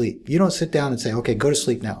going to sleep. You don't sit down and say, okay, go to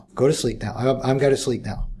sleep now. Go to sleep now. I'm going to sleep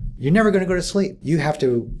now. You're never going to go to sleep. You have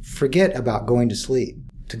to forget about going to sleep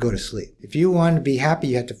to go to sleep. If you want to be happy,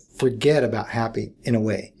 you have to forget about happy in a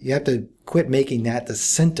way. You have to quit making that the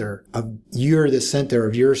center of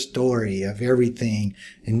your story of everything.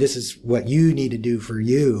 And this is what you need to do for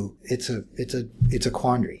you. It's a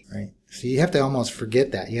quandary, right? So you have to almost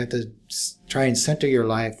forget that. You have to try and center your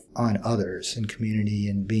life on others and community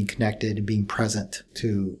and being connected and being present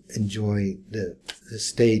to enjoy the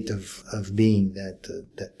state of being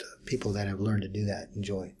that people that have learned to do that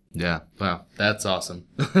enjoy. Yeah. Wow. That's awesome.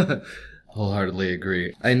 Wholeheartedly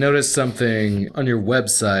agree. I noticed something on your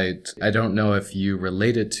website. I don't know if you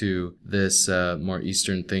relate it to this more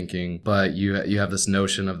Eastern thinking, but you have this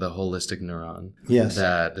notion of the holistic neuron. Yes.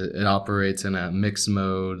 That it operates in a mixed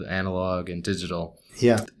mode, analog and digital.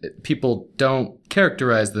 Yeah. People don't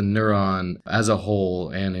characterize the neuron as a whole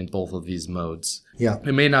and in both of these modes. Yeah.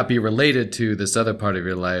 It may not be related to this other part of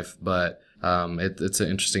your life, but it's an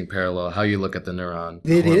interesting parallel, how you look at the neuron.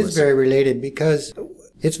 It is very related because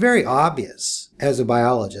it's very obvious as a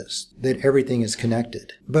biologist that everything is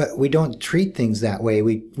connected. But we don't treat things that way.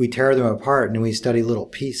 We tear them apart and we study little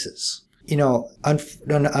pieces. You know,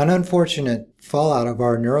 an unfortunate fallout of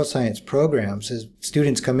our neuroscience programs is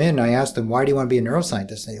students come in and I ask them, why do you want to be a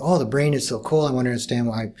neuroscientist? They say, oh, the brain is so cool. I want to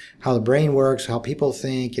understand how the brain works, how people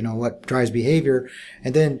think, you know, what drives behavior.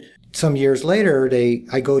 And then some years later,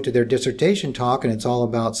 I go to their dissertation talk and it's all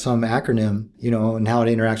about some acronym, you know, and how it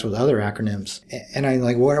interacts with other acronyms. And I'm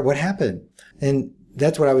like, what happened? And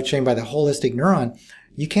that's what I was saying by the holistic neuron.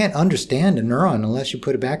 You can't understand a neuron unless you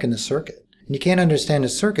put it back in the circuit. And you can't understand a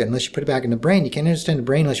circuit unless you put it back in the brain. You can't understand the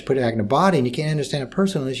brain unless you put it back in the body. And you can't understand a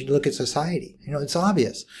person unless you look at society. You know, it's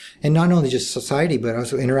obvious. And not only just society, but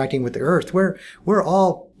also interacting with the earth. We're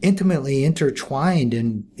all intimately intertwined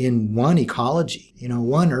in one ecology, you know,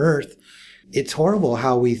 one earth. It's horrible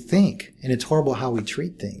how we think, and it's horrible how we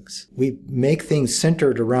treat things. We make things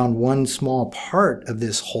centered around one small part of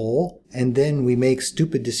this whole, and then we make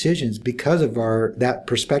stupid decisions because of that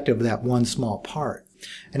perspective of that one small part.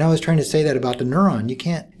 And I was trying to say that about the neuron.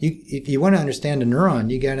 If you want to understand a neuron,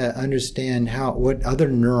 you got to understand what other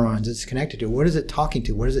neurons it's connected to. What is it talking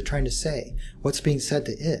to? What is it trying to say? What's being said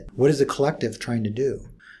to it? What is the collective trying to do?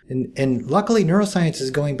 And luckily neuroscience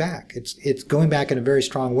is going back. It's going back in a very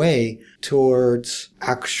strong way towards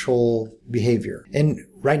actual behavior. And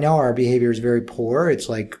right now our behavior is very poor. It's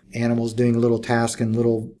like animals doing little tasks in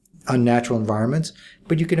little unnatural environments.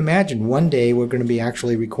 But you can imagine one day we're going to be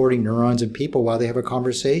actually recording neurons in people while they have a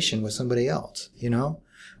conversation with somebody else, you know,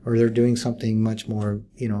 or they're doing something much more,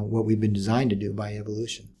 you know, what we've been designed to do by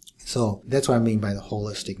evolution. So that's what I mean by the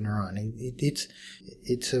holistic neuron.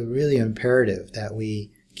 It's a really imperative that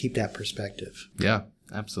we keep that perspective. Yeah,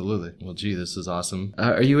 absolutely. Well, gee, this is awesome.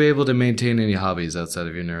 Are you able to maintain any hobbies outside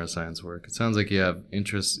of your neuroscience work? It sounds like you have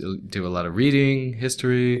interest, do a lot of reading,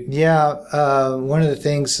 history. Yeah, one of the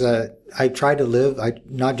things that I try to live, I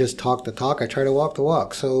not just talk the talk, I try to walk the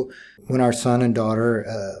walk. So when our son and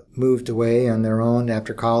daughter moved away on their own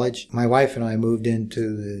after college, my wife and I moved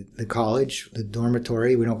into the college, the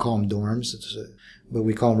dormitory. We don't call them dorms, but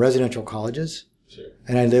we call them residential colleges. Sure.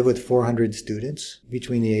 And I live with 400 students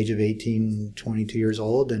between the age of 18 and 22 years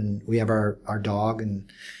old. And we have our dog,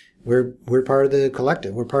 and we're part of the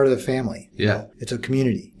collective. We're part of the family. Yeah. You know? It's a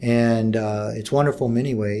community. And it's wonderful in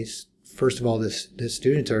many ways. First of all, the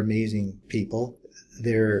students are amazing people.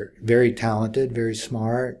 They're very talented, very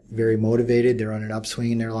smart, very motivated. They're on an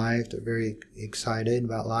upswing in their life. They're very excited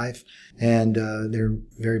about life. And they're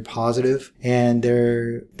very positive. And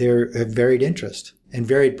they're of varied interest and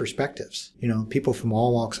varied perspectives. You know, people from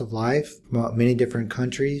all walks of life, from many different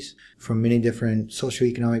countries, from many different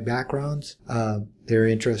socioeconomic backgrounds. They're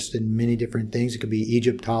interested in many different things. It could be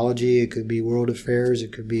Egyptology. It could be world affairs.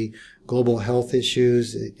 It could be global health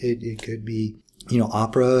issues. It could be, you know,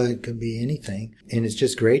 opera. It could be anything. And it's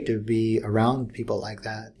just great to be around people like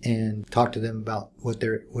that and talk to them about what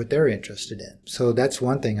they're interested in. So that's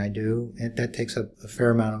one thing I do, and that takes up a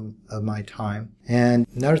fair amount of my time. And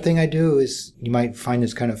another thing I do is, you might find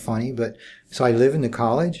this kind of funny, but so I live in the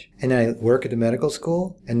college and I work at the medical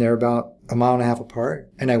school, and they're about a mile and a half apart,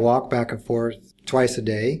 and I walk back and forth twice a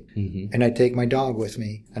day. Mm-hmm. And I take my dog with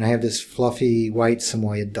me, and I have this fluffy white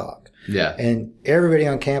Samoyed dog. Yeah. And everybody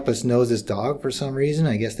on campus knows this dog for some reason.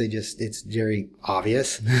 I guess it's very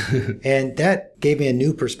obvious. And that gave me a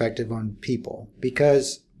new perspective on people,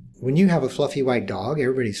 because when you have a fluffy white dog,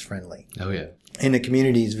 everybody's friendly. Oh, yeah. And the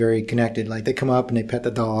community is very connected. Like, they come up and they pet the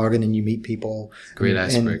dog, and then you meet people. Great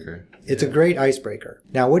icebreaker. It's a great icebreaker.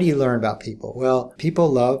 Now, what do you learn about people? Well, people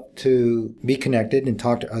love to be connected and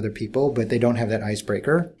talk to other people, but they don't have that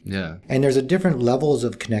icebreaker. Yeah. And there's different levels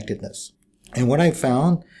of connectedness. And what I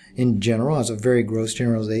found in general, as a very gross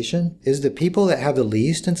generalization, is the people that have the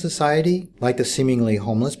least in society, like the seemingly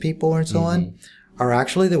homeless people and so on, are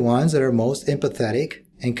actually the ones that are most empathetic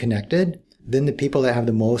and connected than the people that have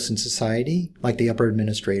the most in society, like the upper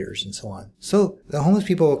administrators and so on. So the homeless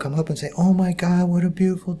people will come up and say, oh my God, what a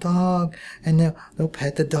beautiful dog. And they'll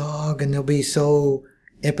pet the dog, and they'll be so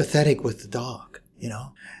empathetic with the dog, you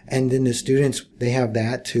know. And then the students, they have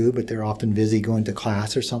that too, but they're often busy going to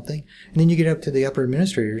class or something. And then you get up to the upper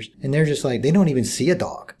administrators, and they're just like, they don't even see a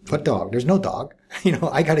dog. What dog? There's no dog.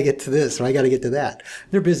 I got to get to this or I got to get to that.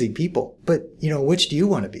 They're busy people. But, which do you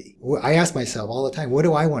want to be? I ask myself all the time, what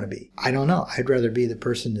do I want to be? I don't know. I'd rather be the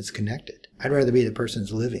person that's connected. I'd rather be the person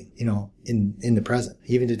that's living, in the present,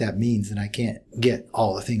 even if that means that I can't get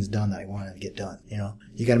all the things done that I want to get done.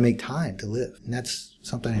 You got to make time to live. And that's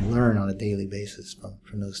something I learn on a daily basis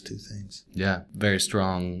from those two things. Yeah. Very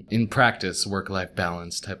strong in practice, work-life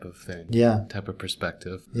balance type of thing. Yeah. Type of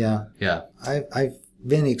perspective. Yeah. Yeah. I've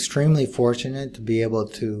been extremely fortunate to be able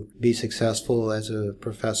to be successful as a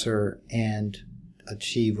professor and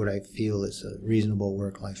achieve what I feel is a reasonable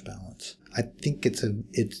work-life balance. I think it's a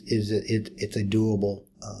doable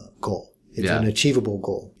goal. It's an achievable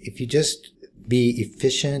goal. If you just be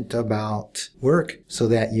efficient about work so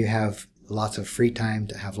that you have lots of free time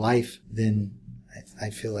to have life, then I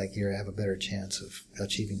feel like you have a better chance of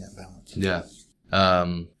achieving that balance. Yeah.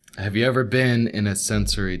 Have you ever been in a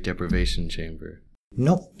sensory deprivation chamber?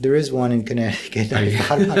 Nope, there is one in Connecticut. I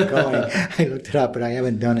thought about going. I looked it up, but I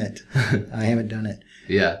haven't done it.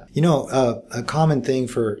 Yeah. A common thing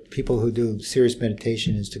for people who do serious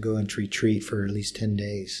meditation is to go and retreat for at least 10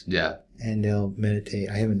 days. Yeah. And they'll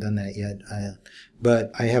meditate. I haven't done that yet.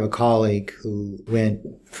 But I have a colleague who went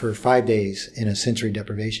for 5 days in a sensory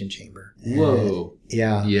deprivation chamber. Whoa.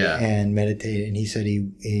 Yeah. Yeah. And meditated. And he said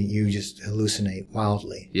you just hallucinate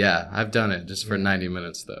wildly. Yeah. I've done it just for 90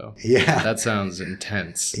 minutes though. Yeah. That sounds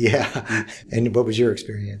intense. Yeah. And what was your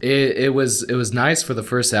experience? It was nice for the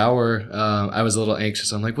first hour. I was a little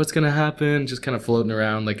anxious. I'm like, what's going to happen? Just kind of floating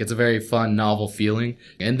around. Like it's a very fun, novel feeling.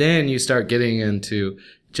 And then you start getting into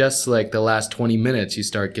just like the last 20 minutes, you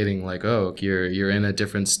start getting like, oh, you're in a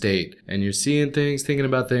different state and you're seeing things, thinking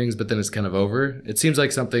about things, but then it's kind of over. It seems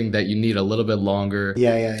like something that you need a little bit longer.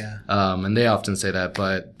 Yeah. And they often say that,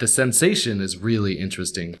 but the sensation is really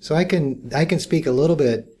interesting. So I can speak a little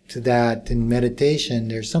bit to that. In meditation,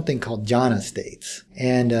 there's something called jhana states.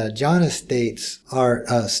 And jhana states are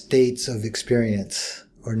states of experience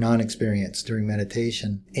or non-experience during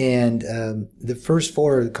meditation. And the first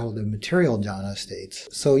four are called the material jhana states.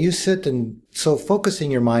 So you sit so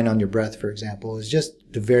focusing your mind on your breath, for example, is just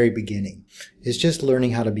the very beginning. It's just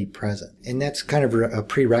learning how to be present. And that's kind of a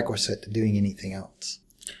prerequisite to doing anything else.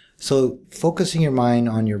 So focusing your mind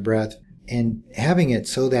on your breath and having it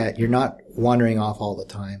so that you're not wandering off all the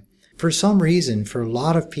time. For some reason, for a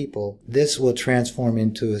lot of people, this will transform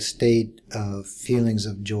into a state of feelings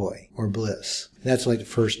of joy or bliss. That's like the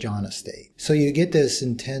first jhana state. So you get this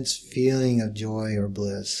intense feeling of joy or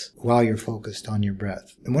bliss while you're focused on your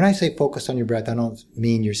breath. And when I say focused on your breath, I don't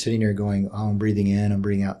mean you're sitting there going, oh, I'm breathing in, I'm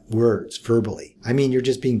breathing out words verbally. I mean, you're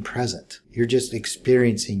just being present. You're just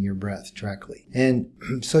experiencing your breath directly. And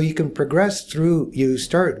so you can progress through, you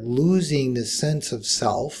start losing the sense of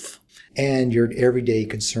self and your everyday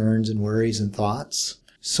concerns and worries and thoughts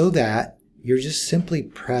so that you're just simply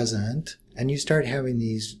present and you start having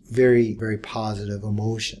these very, very positive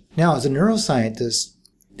emotions. Now, as a neuroscientist,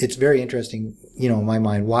 it's very interesting, in my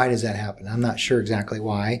mind, why does that happen? I'm not sure exactly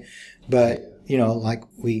why, but, like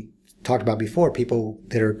we talked about before, people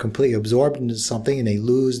that are completely absorbed into something and they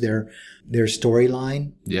lose their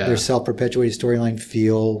storyline, their self-perpetuated storyline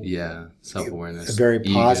feel self-awareness, a very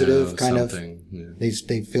positive ego, kind of,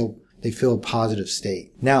 they feel a positive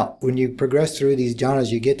state. Now, when you progress through these jhanas,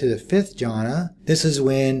 you get to the fifth jhana. This is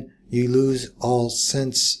when you lose all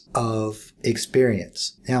sense of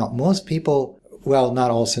experience. Now, most people, well, not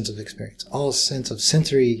all sense of experience, all sense of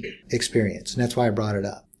sensory experience. And that's why I brought it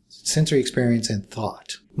up. Sensory experience and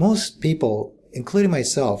thought. Most people, including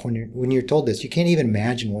myself, when you're told this, you can't even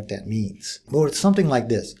imagine what that means. Well, it's something like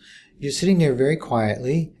this. You're sitting there very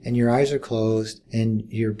quietly and your eyes are closed and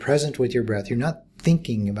you're present with your breath. You're not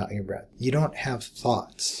thinking about your breath. You don't have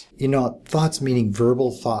thoughts. Thoughts meaning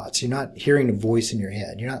verbal thoughts. You're not hearing a voice in your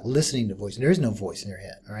head. You're not listening to voice. There is no voice in your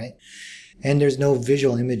head, all right? And there's no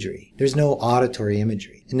visual imagery. There's no auditory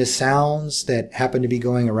imagery. And the sounds that happen to be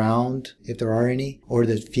going around, if there are any, or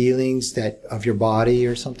the feelings of your body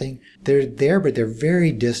or something, they're there, but they're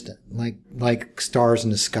very distant, like stars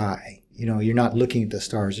in the sky. You're not looking at the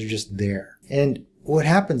stars. They're just there. And what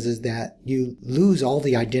happens is that you lose all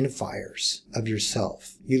the identifiers of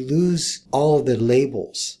yourself. You lose all of the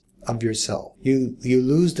labels of yourself. You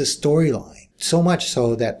lose the storyline. So much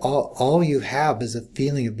so that all you have is a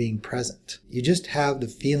feeling of being present. You just have the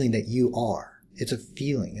feeling that you are. It's a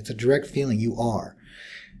feeling. It's a direct feeling you are.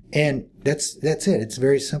 And that's it. It's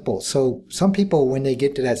very simple. So some people, when they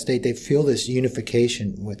get to that state, they feel this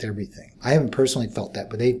unification with everything. I haven't personally felt that,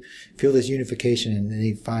 but they feel this unification and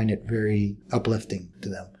they find it very uplifting to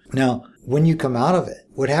them. Now, when you come out of it,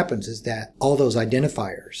 what happens is that all those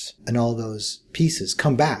identifiers and all those pieces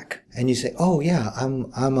come back, and you say, "Oh yeah,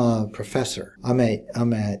 I'm a professor. I'm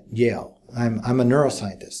at Yale. I'm a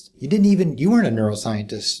neuroscientist." You weren't a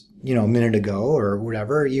neuroscientist, a minute ago or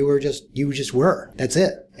whatever. You just were. That's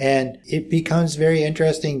it. And it becomes very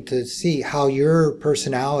interesting to see how your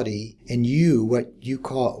personality and what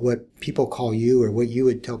people call you, or what you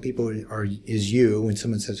would tell people is you. When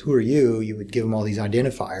someone says, "Who are you?" you would give them all these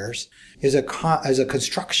identifiers. Is a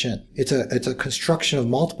construction. It's a construction of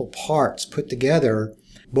multiple parts put together,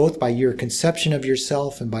 both by your conception of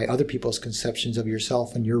yourself and by other people's conceptions of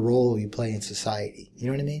yourself and your role you play in society. You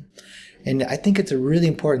know what I mean? And I think it's a really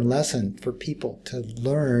important lesson for people to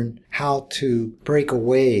learn how to break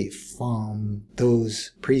away from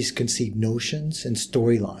those preconceived notions and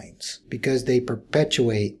storylines, because they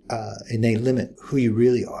perpetuate and they limit who you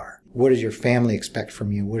really are. What does your family expect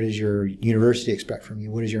from you? What does your university expect from you?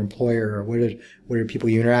 What does your employer, or what are people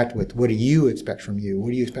you interact with? What do you expect from you?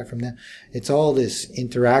 What do you expect from them? It's all this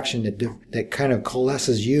interaction that kind of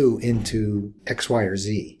coalesces you into X, Y, or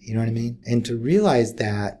Z. You know what I mean? And to realize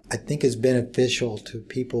that, I think, is beneficial to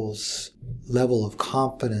people's level of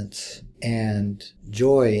confidence and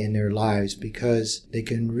joy in their lives, because they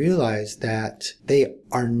can realize that they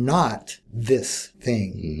are not this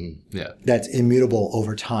thing that's immutable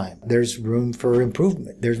over time. There's room for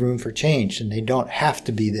improvement. There's room for change, and they don't have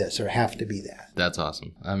to be this or have to be that. That's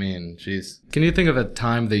awesome. I mean, geez. Can you think of a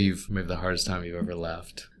time that maybe the hardest time you've ever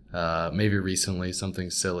laughed? Maybe recently,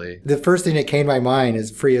 something silly. The first thing that came to my mind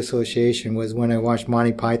as free association was when I watched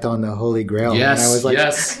Monty Python, The Holy Grail. Yes, and I was like,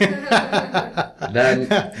 yes.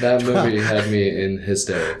 that movie had me in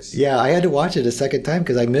hysterics. Yeah, I had to watch it a second time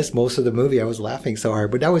because I missed most of the movie. I was laughing so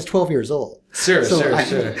hard, but I was 12 years old. Sure.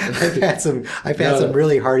 I've had some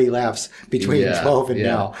really hearty laughs between 12 and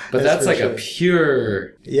now. But that's like a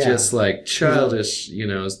pure, just like childish,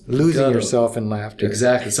 losing yourself in laughter.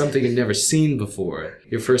 Exactly. Something you've never seen before.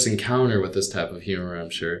 Your first encounter with this type of humor, I'm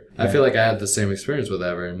sure. Yeah. I feel like I had the same experience with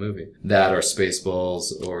that very movie. That or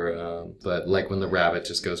Spaceballs, or but like when the rabbit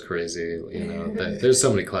just goes crazy, there's so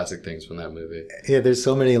many classic things from that movie. Yeah, there's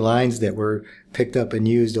so many lines that were picked up and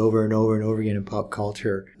used over and over and over again in pop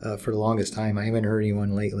culture for the longest time. I haven't heard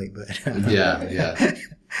anyone lately, but yeah.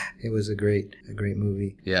 It was a great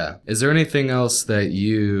movie. Yeah. Is there anything else that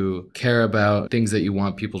you care about, things that you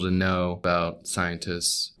want people to know about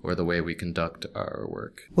scientists or the way we conduct our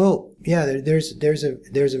work? Well, yeah, there's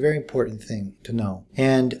a very important thing to know,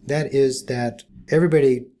 and that is that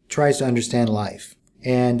everybody tries to understand life.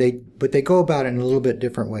 But they go about it in a little bit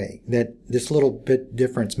different way. That this little bit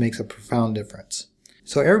difference makes a profound difference.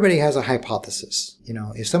 So everybody has a hypothesis.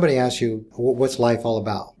 If somebody asks you, what's life all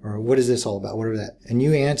about? Or what is this all about? Whatever that. And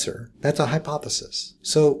you answer, that's a hypothesis.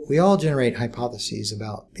 So we all generate hypotheses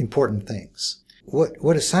about important things.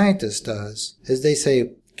 What a scientist does is they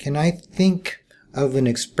say, can I think of an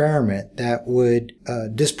experiment that would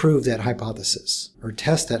disprove that hypothesis or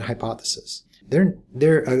test that hypothesis?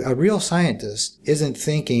 A real scientist isn't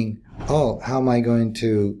thinking, oh, how am I going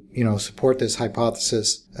to, support this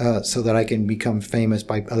hypothesis so that I can become famous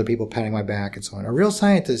by other people patting my back and so on. A real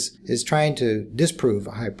scientist is trying to disprove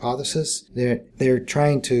a hypothesis. They're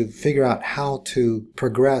trying to figure out how to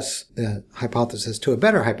progress the hypothesis to a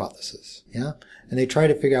better hypothesis. Yeah. And they try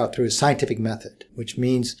to figure out through a scientific method, which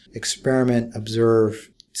means experiment,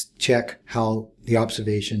 observe, check how the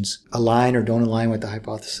observations align or don't align with the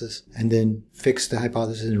hypothesis, and then fix the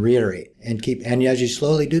hypothesis and reiterate and as you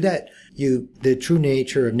slowly do that, the true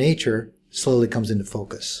nature of nature slowly comes into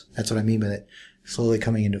focus. That's what I mean by that, slowly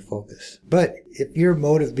coming into focus. But if your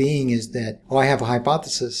mode of being is that, I have a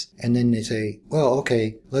hypothesis, and then they say, well,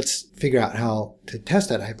 okay, let's figure out how to test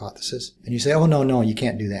that hypothesis, and you say, oh, no, you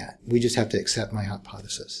can't do that. We just have to accept my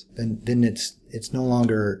hypothesis. Then it's no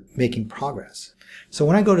longer making progress. So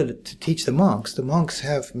when I go to teach the monks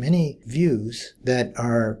have many views that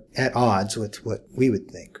are at odds with what we would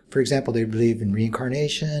think. For example, they believe in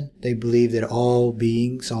reincarnation. They believe that all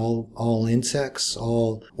beings, all insects,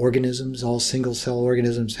 all organisms, all single-cell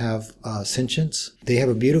organisms have sentience. They have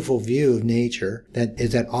a beautiful view of nature that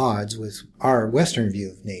is at odds with our Western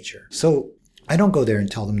view of nature. So I don't go there and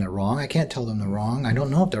tell them they're wrong. I can't tell them they're wrong. I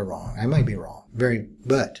don't know if they're wrong. I might be wrong.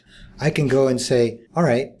 but I can go and say, all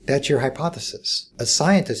right, that's your hypothesis. A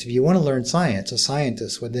scientist, if you want to learn science, a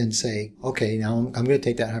scientist would then say, okay, now I'm going to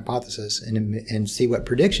take that hypothesis and see what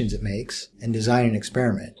predictions it makes and design an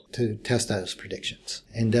experiment to test those predictions.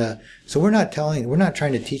 And so we're not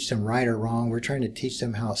trying to teach them right or wrong. We're trying to teach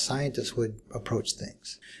them how scientists would approach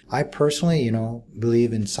things. I personally,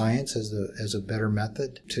 believe in science as a better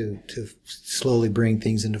method to slowly bring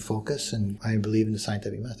things into focus, and I believe in the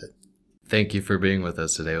scientific method. Thank you for being with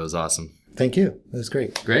us today. It was awesome. Thank you. It was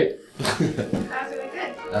great. Great. That was really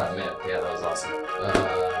good. Oh, man. Yeah, that was awesome.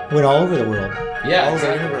 Went all over the world. Yeah, all over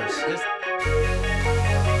the exactly. universe.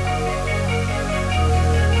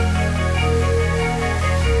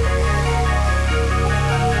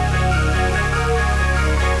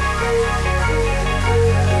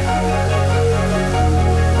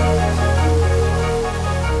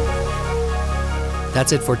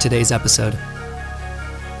 That's it for today's episode.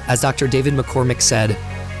 As Dr. David McCormick said,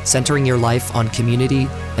 centering your life on community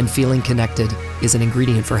and feeling connected is an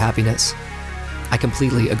ingredient for happiness. I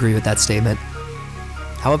completely agree with that statement.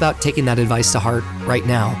 How about taking that advice to heart right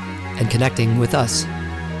now and connecting with us?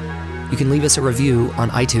 You can leave us a review on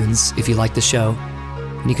iTunes if you like the show,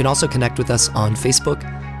 and you can also connect with us on Facebook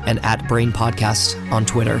and at Brain Podcast on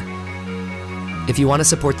Twitter. If you want to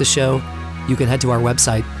support the show, you can head to our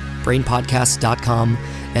website, brainpodcast.com,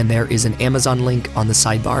 and there is an Amazon link on the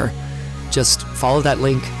sidebar. Just follow that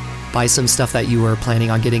link, buy some stuff that you were planning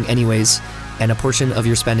on getting anyways, and a portion of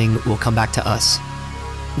your spending will come back to us.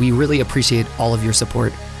 We really appreciate all of your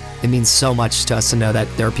support. It means so much to us to know that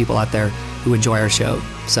there are people out there who enjoy our show,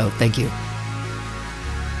 so thank you.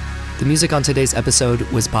 The music on today's episode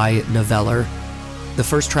was by Noveller. The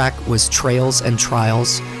first track was Trails and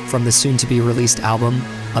Trials from the soon-to-be-released album,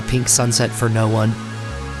 A Pink Sunset for No One.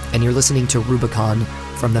 And you're listening to Rubicon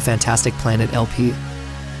from the Fantastic Planet LP.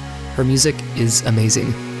 Her music is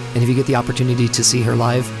amazing, and if you get the opportunity to see her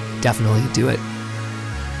live, definitely do it.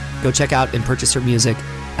 Go check out and purchase her music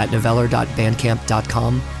at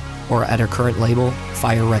noveller.bandcamp.com or at her current label,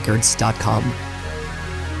 firerecords.com.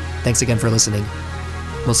 Thanks again for listening.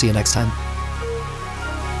 We'll see you next time.